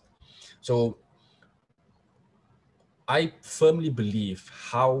sketches. So I firmly believe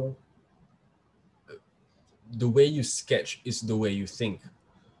the way you sketch is the way you think.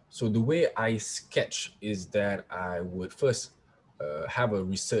 So the way I sketch is that I would first have a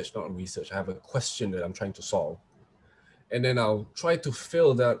question that I'm trying to solve. And then I'll try to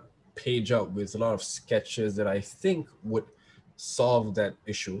fill that page out with a lot of sketches that I think would solve that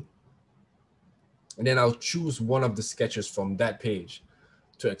issue. And then I'll choose one of the sketches from that page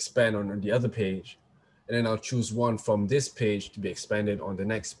to expand on the other page. And then I'll choose one from this page to be expanded on the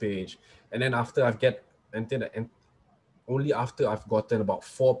next page. And then only after I've gotten about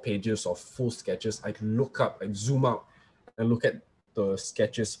 4 pages of full sketches, I can look up, I zoom out and look at the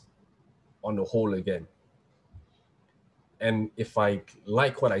sketches on the whole again. And if I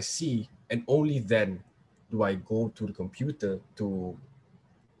like what I see, and only then do I go to the computer to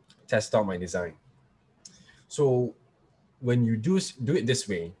test out my design. So when you do it this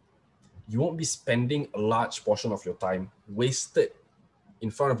way, you won't be spending a large portion of your time wasted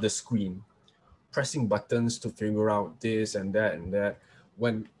in front of the screen, pressing buttons to figure out this and that,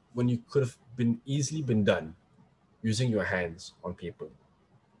 when you could have easily been done using your hands on paper.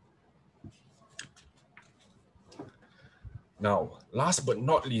 Now, last but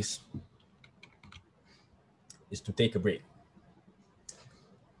not least, is to take a break.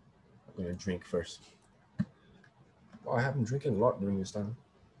 I'm gonna drink first. Oh, I have been drinking a lot during this time.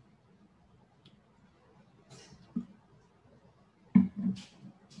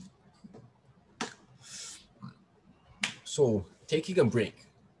 So, taking a break.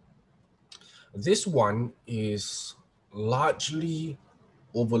 This one is largely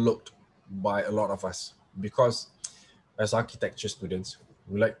overlooked by a lot of us because as architecture students,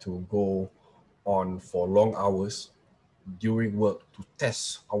 we like to go on for long hours during work to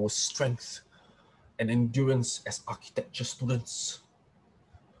test our strength and endurance as architecture students.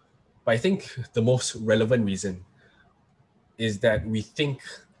 But I think the most relevant reason is that we think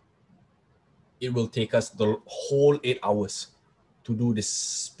it will take us the whole 8 hours to do this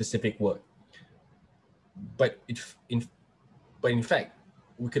specific work. But in fact,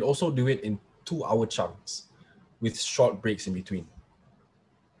 we could also do it in 2-hour chunks with short breaks in between.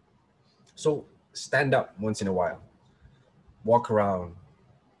 So stand up once in a while, walk around,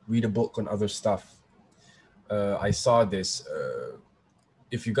 read a book on other stuff. I saw this,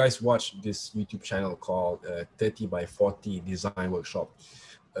 if you guys watch this YouTube channel called 30 by 40 Design Workshop,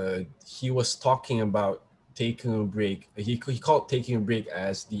 he was talking about taking a break. He called taking a break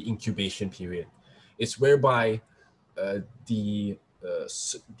as the incubation period. It's whereby the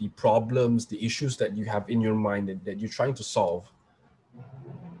problems, the issues that you have in your mind that you're trying to solve,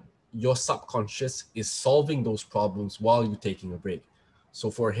 your subconscious is solving those problems while you're taking a break.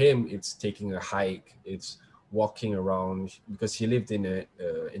 So for him, it's taking a hike, it's walking around, because he lived in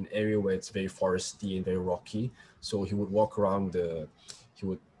an area where it's very foresty and very rocky. So he would walk around he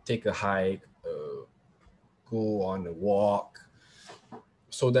would take a hike, go on a walk,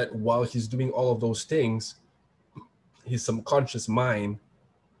 so that while he's doing all of those things, his subconscious mind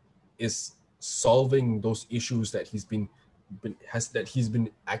is solving those issues that he's been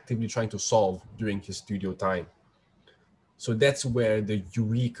actively trying to solve during his studio time. So that's where the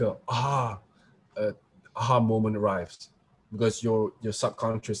eureka aha moment arrives, because your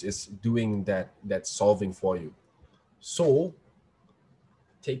subconscious is doing that solving for you. So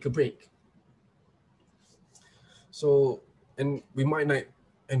take a break. So, and we might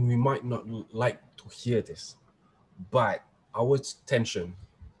not like to hear this, but our tension,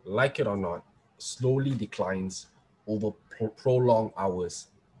 like it or not, slowly declines over prolonged hours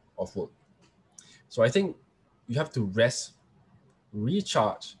of work. So I think you have to rest,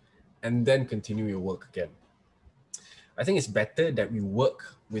 recharge, and then continue your work again. I think it's better that we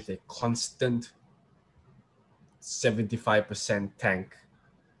work with a constant 75% tank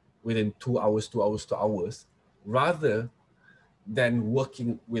within 2 hours, rather than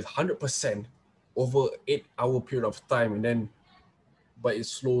working with 100% over 8-hour period of time, and then but it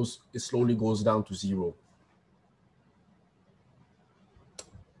slowly goes down to zero.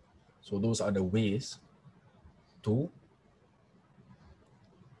 So those are the ways to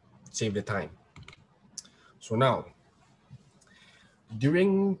save the time. So now,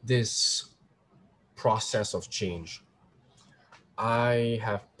 during this process of change, I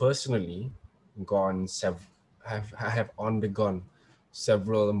have personally have undergone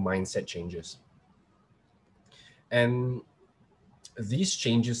several mindset changes. And these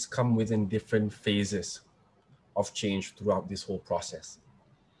changes come within different phases of change throughout this whole process.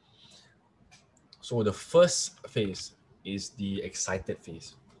 So the first phase is the excited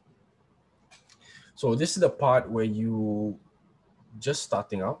phase. So this is the part where you just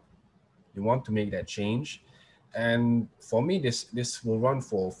starting out, you want to make that change. And for me, this will run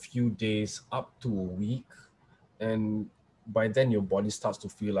for a few days up to a week. And by then your body starts to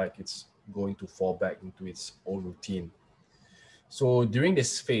feel like it's going to fall back into its old routine. So during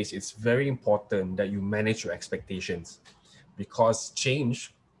this phase, it's very important that you manage your expectations, because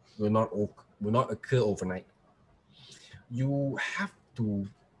change will not occur overnight. You have to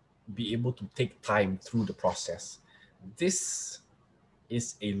be able to take time through the process. This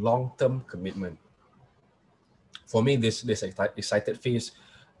is a long-term commitment. For me, this excited phase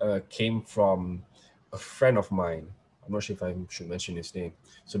came from a friend of mine. I'm not sure if I should mention his name.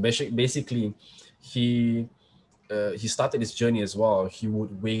 So basically, he started his journey as well. He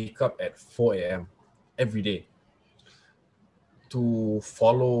would wake up at 4 a.m. every day to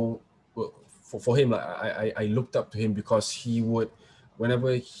follow. For him, I looked up to him because he would,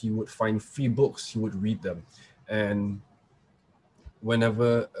 whenever he would find free books, he would read them. And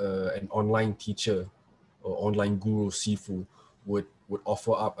whenever an online teacher or online guru, Sifu, would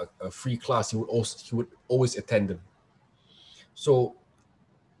offer up a free class, he would always attend them. So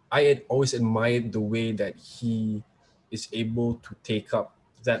I had always admired the way that he is able to take up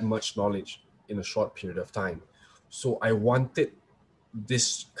that much knowledge in a short period of time. So I wanted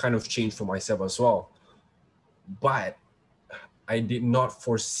this kind of change for myself as well. But I did not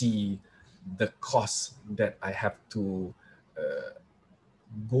foresee the cost that I have to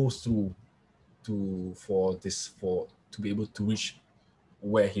go through to be able to reach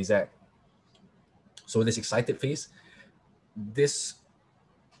where he's at. So this excited phase, this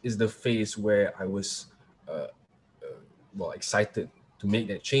is the phase where I was excited to make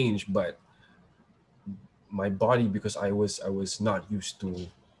that change, but my body, because I was not used to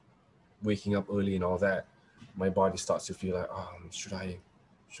waking up early and all that, my body starts to feel like, should I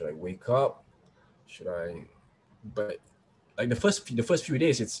wake up? Should I? But like the first few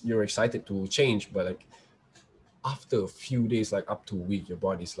days, you're excited to change, but like after a few days, like up to a week, your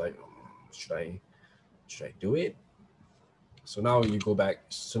body's like, should I do it? So now you go back.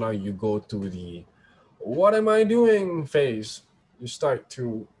 So now you go to the what am I doing phase. You start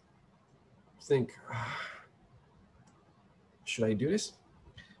to think, should I do this?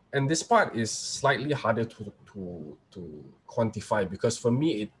 And this part is slightly harder to quantify, because for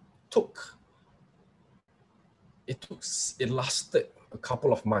me it lasted a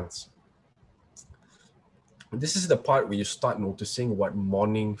couple of months. This is the part where you start noticing what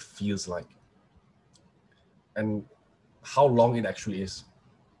morning feels like and how long it actually is.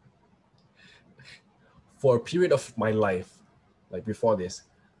 For a period of my life, like before this,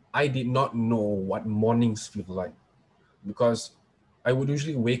 I did not know what mornings feel like, because I would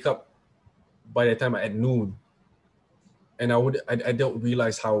usually wake up by the time at noon, And I don't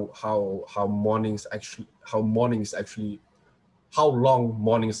realize how how long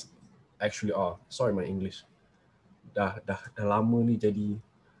mornings actually are. Sorry, my English. Dah lama ni jadi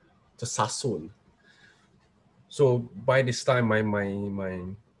tersasun. So by this time, I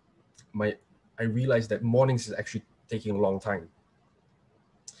realized that mornings is actually taking a long time.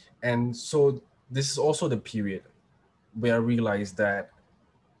 And so this is also the period where I realized that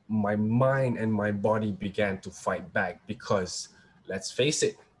my mind and my body began to fight back, because let's face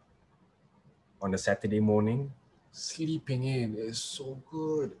it, on a Saturday morning, sleeping in is so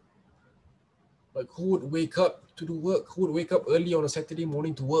good. Like, who would wake up to do work? Who would wake up early on a Saturday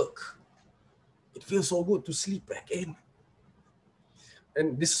morning to work? It feels so good to sleep back in.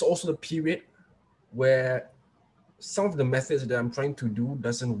 And this is also the period where some of the methods that I'm trying to do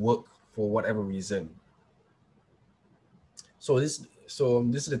doesn't work for whatever reason. So this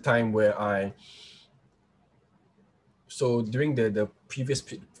is the time where during the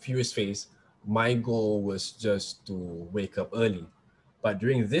previous phase, my goal was just to wake up early. But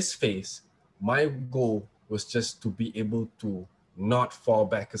during this phase, my goal was just to be able to not fall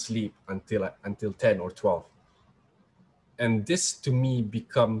back asleep until 10 or 12. And this to me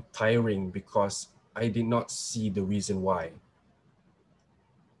become tiring because I did not see the reason why.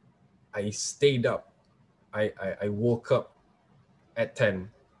 I stayed up. I woke up at 10.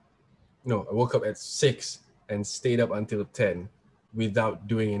 No, I woke up at 6 and stayed up until 10 without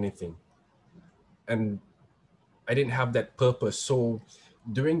doing anything. And I didn't have that purpose. So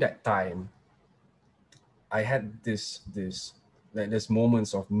during that time, I had this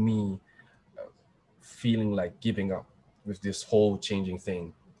moments of me feeling like giving up with this whole changing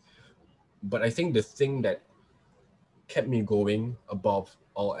thing. But I think the thing that kept me going above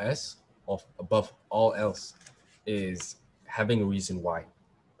all else is having a reason why.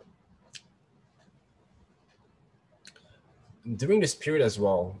 During this period as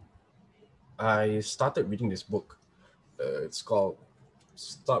well, I started reading this book. It's called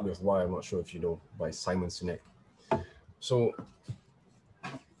Start With Why, I'm not sure if you know, by Simon Sinek. So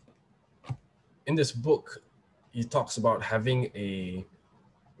in this book, he talks about having a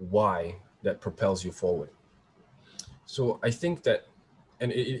why that propels you forward. So I think that,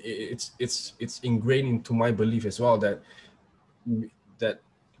 and it's ingrained into my belief as well, that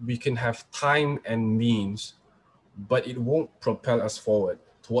we can have time and means, but it won't propel us forward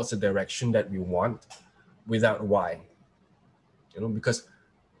towards the direction that we want without why. You know, because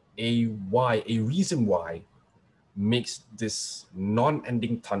a reason why makes this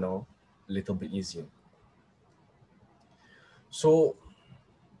non-ending tunnel a little bit easier. So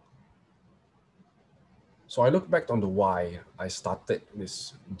I look back on the why I started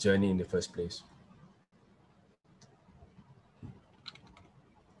this journey in the first place.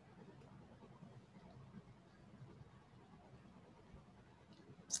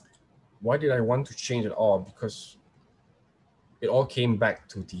 Why did I want to change it all? Because it all came back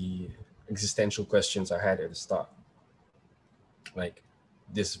to the existential questions I had at the start. Like,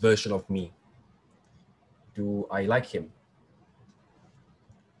 this version of me, do I like him?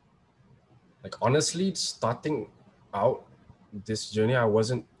 Like, honestly, starting out this journey, I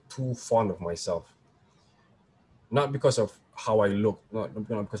wasn't too fond of myself. Not because of how I look, not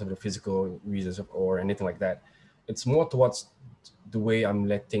because of the physical reasons or anything like that. It's more towards the way I'm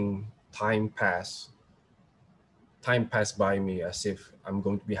letting time pass by me as if I'm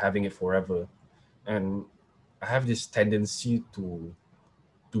going to be having it forever. And I have this tendency to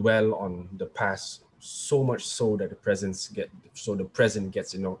dwell on the past so much so that the present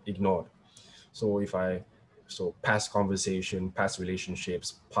gets ignored. So past conversation, past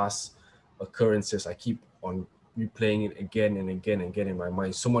relationships, past occurrences, I keep on replaying it again and again and again in my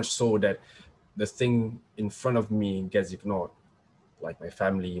mind, so much so that the thing in front of me gets ignored, like my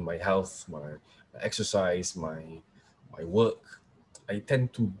family, my health, my exercise, my work. I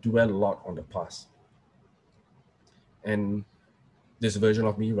tend to dwell a lot on the past. And this version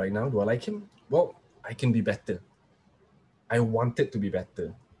of me right now, do I like him? Well, I can be better. I want it to be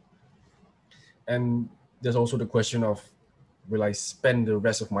better. And there's also the question of, will I spend the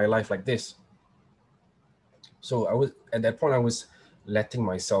rest of my life like this? So at that point, I was letting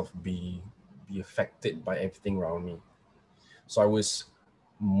myself be affected by everything around me. So I was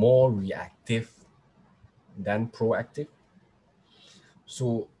more reactive than proactive.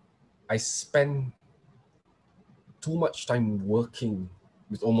 So I spent too much time working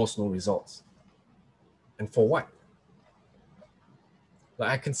with almost no results. And for what? Like,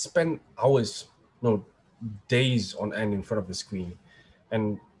 I can spend hours, no, days on end in front of the screen.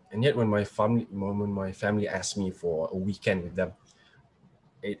 And yet when my family asks me for a weekend with them,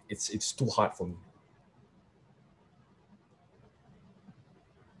 it's too hard for me.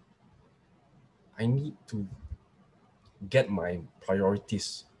 I need to get my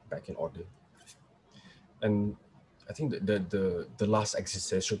priorities back in order. And I think the last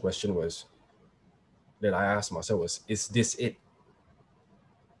existential question was that I asked myself was, is this it?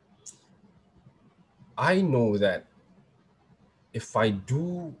 I know that if I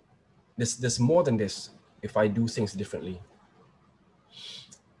do this, there's more than this. If I do things differently.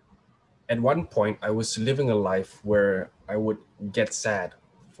 At one point, I was living a life where I would get sad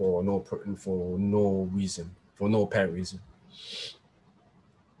for no reason, for no apparent reason.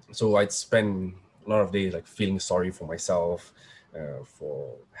 So I'd spend a lot of days like feeling sorry for myself,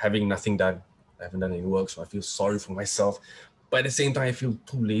 for having nothing done. I haven't done any work, so I feel sorry for myself. But at the same time, I feel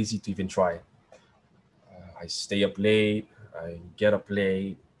too lazy to even try. I stay up late, I get up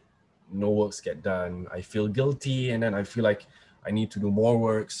late, no works get done. I feel guilty, and then I feel like I need to do more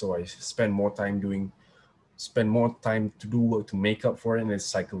work, so I spend more time to do work to make up for it, and this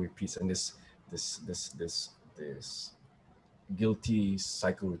cycle repeats, and this guilty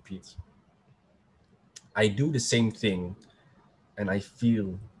cycle repeats. I do the same thing, and I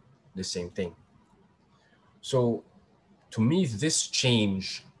feel the same thing. So, to me, this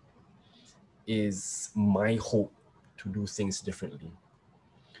change is my hope to do things differently,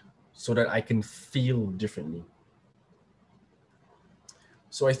 so that I can feel differently.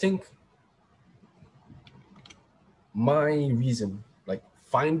 So I think my reason, like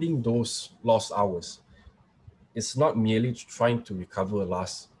finding those lost hours, is not merely trying to recover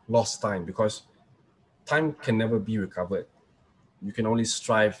lost time, because time can never be recovered. You can only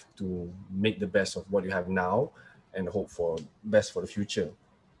strive to make the best of what you have now and hope for best for the future.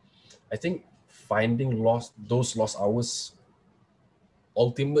 I think finding those lost hours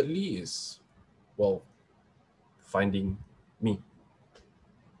ultimately is, well, finding me.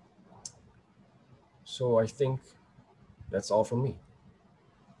 So I think that's all from me.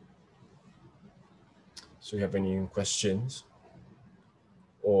 So you have any questions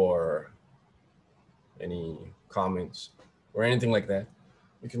or any comments or anything like that,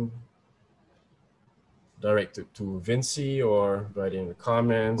 you can direct it to Vinci or write it in the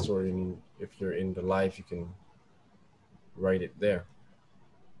comments, or if you're in the live, you can write it there.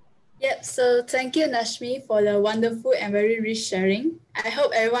 Yep, so thank you, Najmi, for the wonderful and very rich sharing. I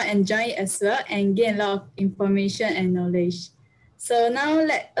hope everyone enjoy it as well and gain a lot of information and knowledge. So now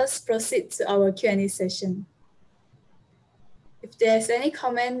let us proceed to our Q&A session. If there's any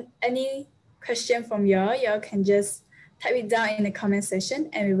comment, any question from y'all can just type it down in the comment section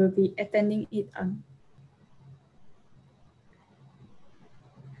and we will be attending it on.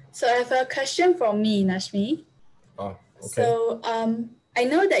 So I have a question from me, Najmi. Oh, okay. So I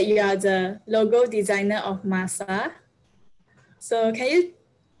know that you are the logo designer of MASA. So can you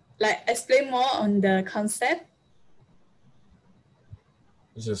explain more on the concept?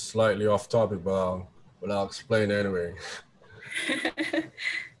 This is slightly off topic, but I'll explain anyway.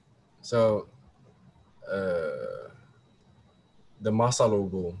 So the MASA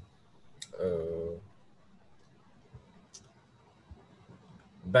logo,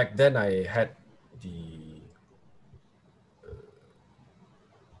 back then I had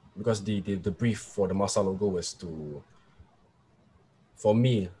because the brief for the MASA logo was for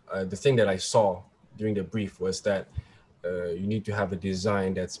me, the thing that I saw during the brief was that you need to have a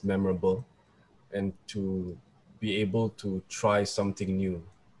design that's memorable and to be able to try something new.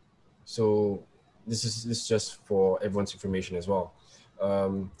 So this is just for everyone's information as well.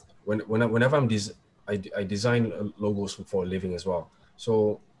 Whenever I design logos for a living as well.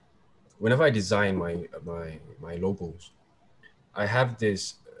 So whenever I design my logos, I have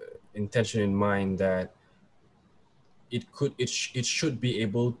this intention in mind that it should be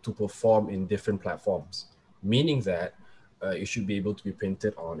able to perform in different platforms, meaning that it should be able to be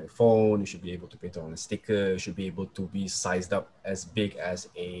printed on a phone, it should be able to print on a sticker, it should be able to be sized up as big as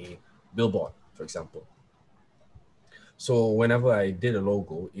a billboard, for example. So whenever I did a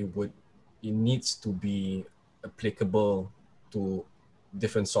logo, it needs to be applicable to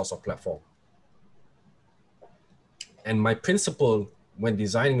different sorts of platform. And my principle when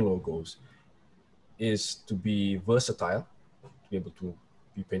designing logos is to be versatile, to be able to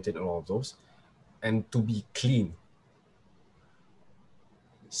be printed on all of those, and to be clean.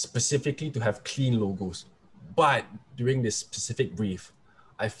 Specifically to have clean logos. But during this specific brief,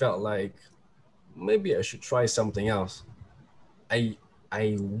 I felt like maybe I should try something else. I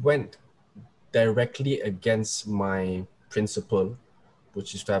went directly against my principle,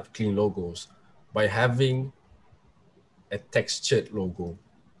 which is to have clean logos, by having a textured logo.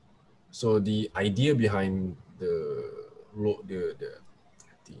 So the idea behind the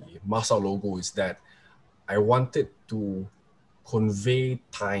MASA logo is that I wanted to convey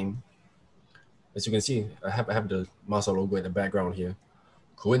time As you can see, I have the MASA logo in the background here.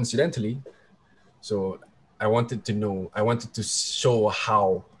 Coincidentally, so I wanted to show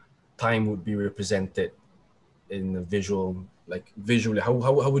how time would be represented in a visual, like visually. How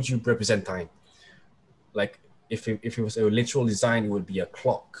would you represent time? Like if it was a literal design, it would be a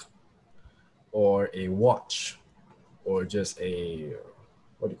clock or a watch or just a,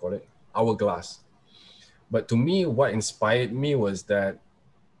 what do you call it? Hourglass. But to me, what inspired me was that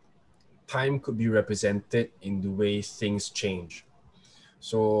time could be represented in the way things change.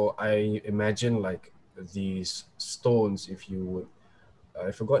 So I imagine like these stones, if you would,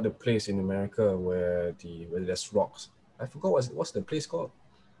 I forgot the place in America where there's rocks. I forgot what's the place called?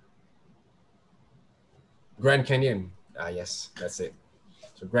 Grand Canyon. Ah, yes, that's it.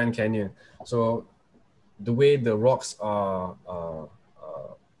 So Grand Canyon. So the way the rocks are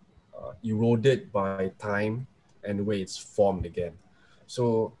eroded by time and the way it's formed again.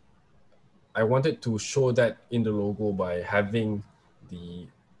 So I wanted to show that in the logo by having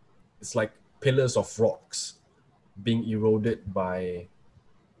it's like pillars of rocks being eroded by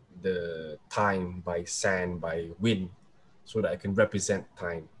the time, by sand, by wind, so that I can represent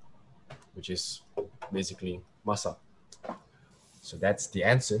time, which is basically MASA. So that's the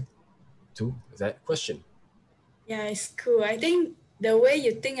answer to that question. Yeah, it's cool. I think the way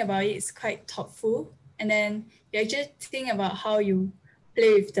you think about it is quite thoughtful. And then you actually think about how you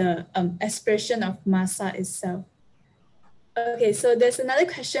play with the expression of MASA itself. Okay, so there's another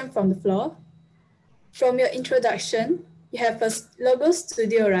question from the floor. From your introduction, you have a logo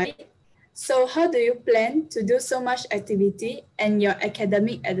studio, right? So how do you plan to do so much activity and your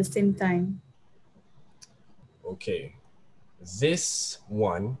academic at the same time? Okay, this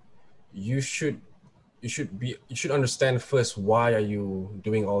one, you should understand first, why are you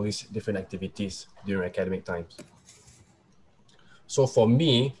doing all these different activities during academic times. So for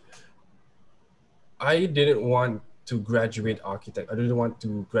me, I didn't want to graduate architect. I didn't want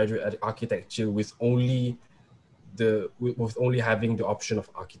to graduate architecture with only having the option of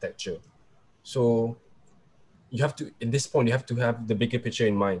architecture. So you have to, at this point, you have to have the bigger picture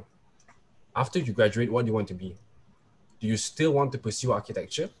in mind. After you graduate, what do you want to be? Do you still want to pursue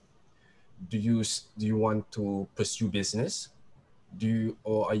architecture? Do you want to pursue business?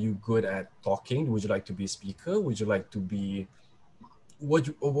 Or are you good at talking? Would you like to be a speaker? Would you like to be, what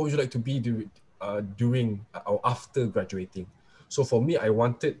would you like to be during or after graduating? So for me, I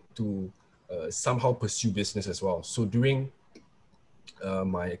wanted to somehow pursue business as well. So during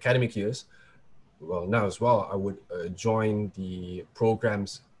my academic years, well, now as well, I would join the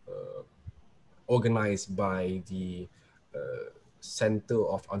programs organized by the Center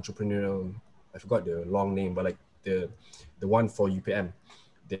of Entrepreneurial, I forgot the long name, but like the one for UPM.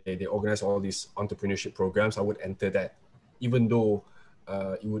 They organize all these entrepreneurship programs. I would enter that, even though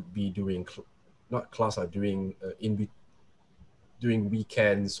it would be during not class, or during during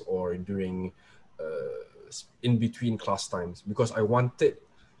weekends or during in between class times, because I wanted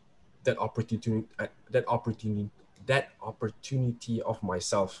that opportunity of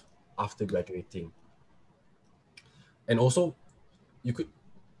myself after graduating. And also, you could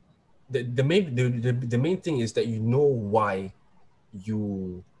the main thing is that you know why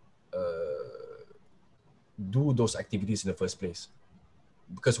you do those activities in the first place.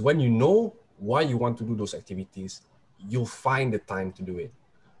 Because when you know why you want to do those activities, you'll find the time to do it.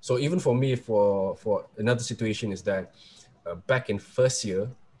 So even for me, for another situation is that back in first year,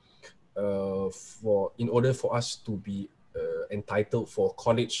 in order for us to be entitled for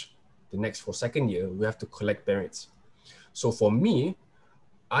college for second year, we have to collect merits. So for me,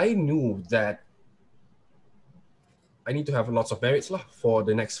 I knew that I need to have lots of merits for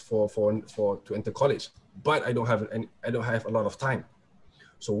the next for to enter college, but I don't have a lot of time.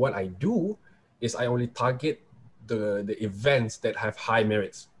 So what I do is I only target the events that have high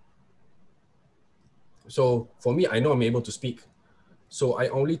merits. So for me, I know I'm able to speak, so I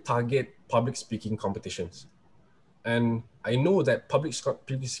only target public speaking competitions, and I know that public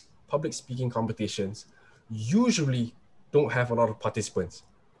speaking competitions usually don't have a lot of participants.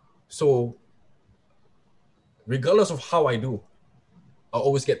 So regardless of how I do, I'll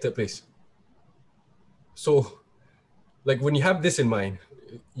always get third place. So like when you have this in mind,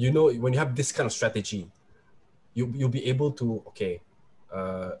 you know, when you have this kind of strategy, you'll be able to, okay,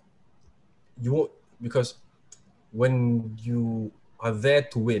 you won't, because when you are there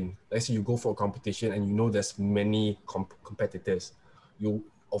to win, let's say you go for a competition and you know there's many competitors,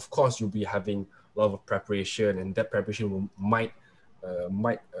 of course you'll be having a lot of preparation, and that preparation might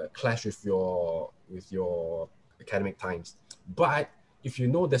clash with your academic times. But if you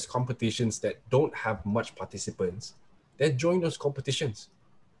know there's competitions that don't have much participants, then join those competitions.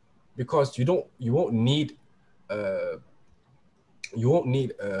 because you won't need a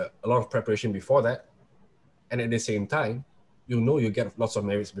lot of preparation before that, and at the same time, you get lots of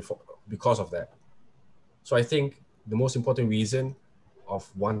merits because of that. So I think the most important reason of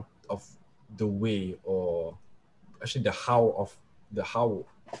the way, or actually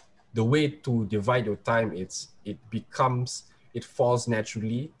the way to divide your time, it falls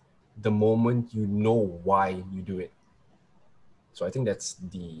naturally the moment you know why you do it. So I think that's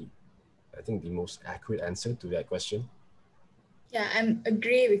the most accurate answer to that question. Yeah, I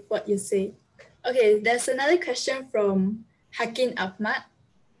agree with what you say. Okay, there's another question from Hakim Ahmad.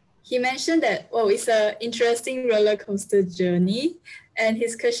 He mentioned that, it's an interesting roller coaster journey. And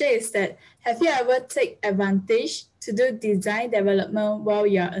his question is that, have you ever taken advantage to do design development while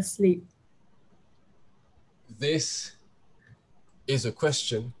you're asleep? This is a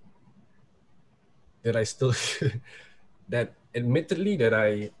question that I still, that admittedly that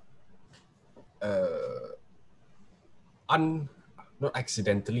I, not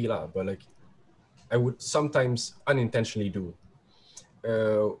accidentally lah, but like I would sometimes unintentionally do.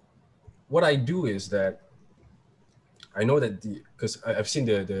 What I do is that I know that because I've seen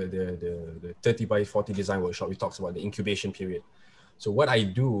the 30 by 40 design workshop, it talks about the incubation period. So what I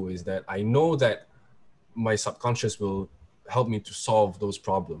do is that I know that my subconscious will help me to solve those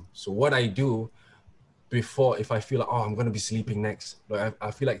problems. So what I do before, if I feel like, I'm going to be sleeping next, like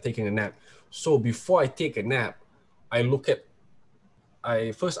I feel like taking a nap. So before I take a nap, I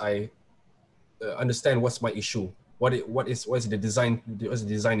understand what's my issue. What is the design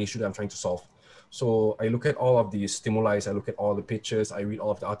issue that I'm trying to solve. So I look at all of the stimuli, I look at all the pictures, I read all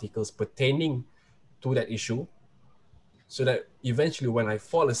of the articles pertaining to that issue, so that eventually when I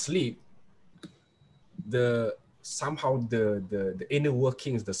fall asleep, the inner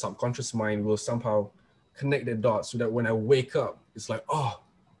workings, the subconscious mind will somehow connect the dots, so that when I wake up, it's like, I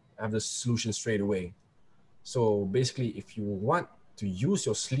have the solution straight away. So basically, if you want to use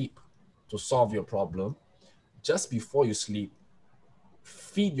your sleep to solve your problem, just before you sleep,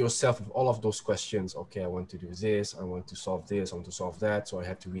 feed yourself with all of those questions. Okay, I want to do this, I want to solve this, I want to solve that, so I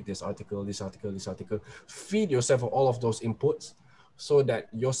have to read this article, this article, this article. Feed yourself with all of those inputs, so that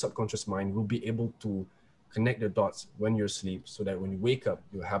your subconscious mind will be able to connect the dots when you're asleep, so that when you wake up,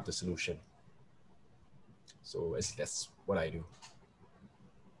 you have the solution. So that's what I do.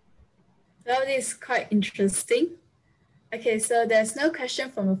 Well, this is quite interesting. Okay, so there's no question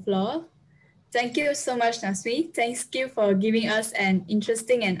from the floor. Thank you so much, Najmi. Thank you for giving us an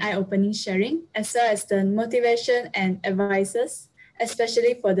interesting and eye-opening sharing, as well as the motivation and advices,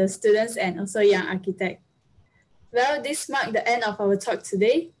 especially for the students and also young architects. Well, this marked the end of our talk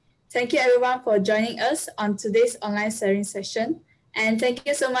today. Thank you everyone for joining us on today's online sharing session. And thank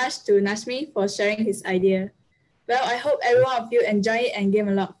you so much to Najmi for sharing his idea. Well, I hope every one of you enjoy it and gain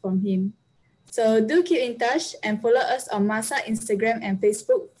a lot from him. So do keep in touch and follow us on MASA Instagram and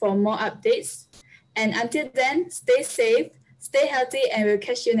Facebook for more updates. And until then, stay safe, stay healthy, and we'll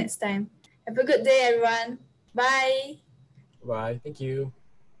catch you next time. Have a good day, everyone. Bye. Bye. Thank you.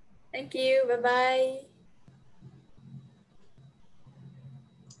 Thank you. Bye-bye.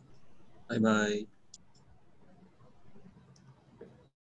 Bye-bye.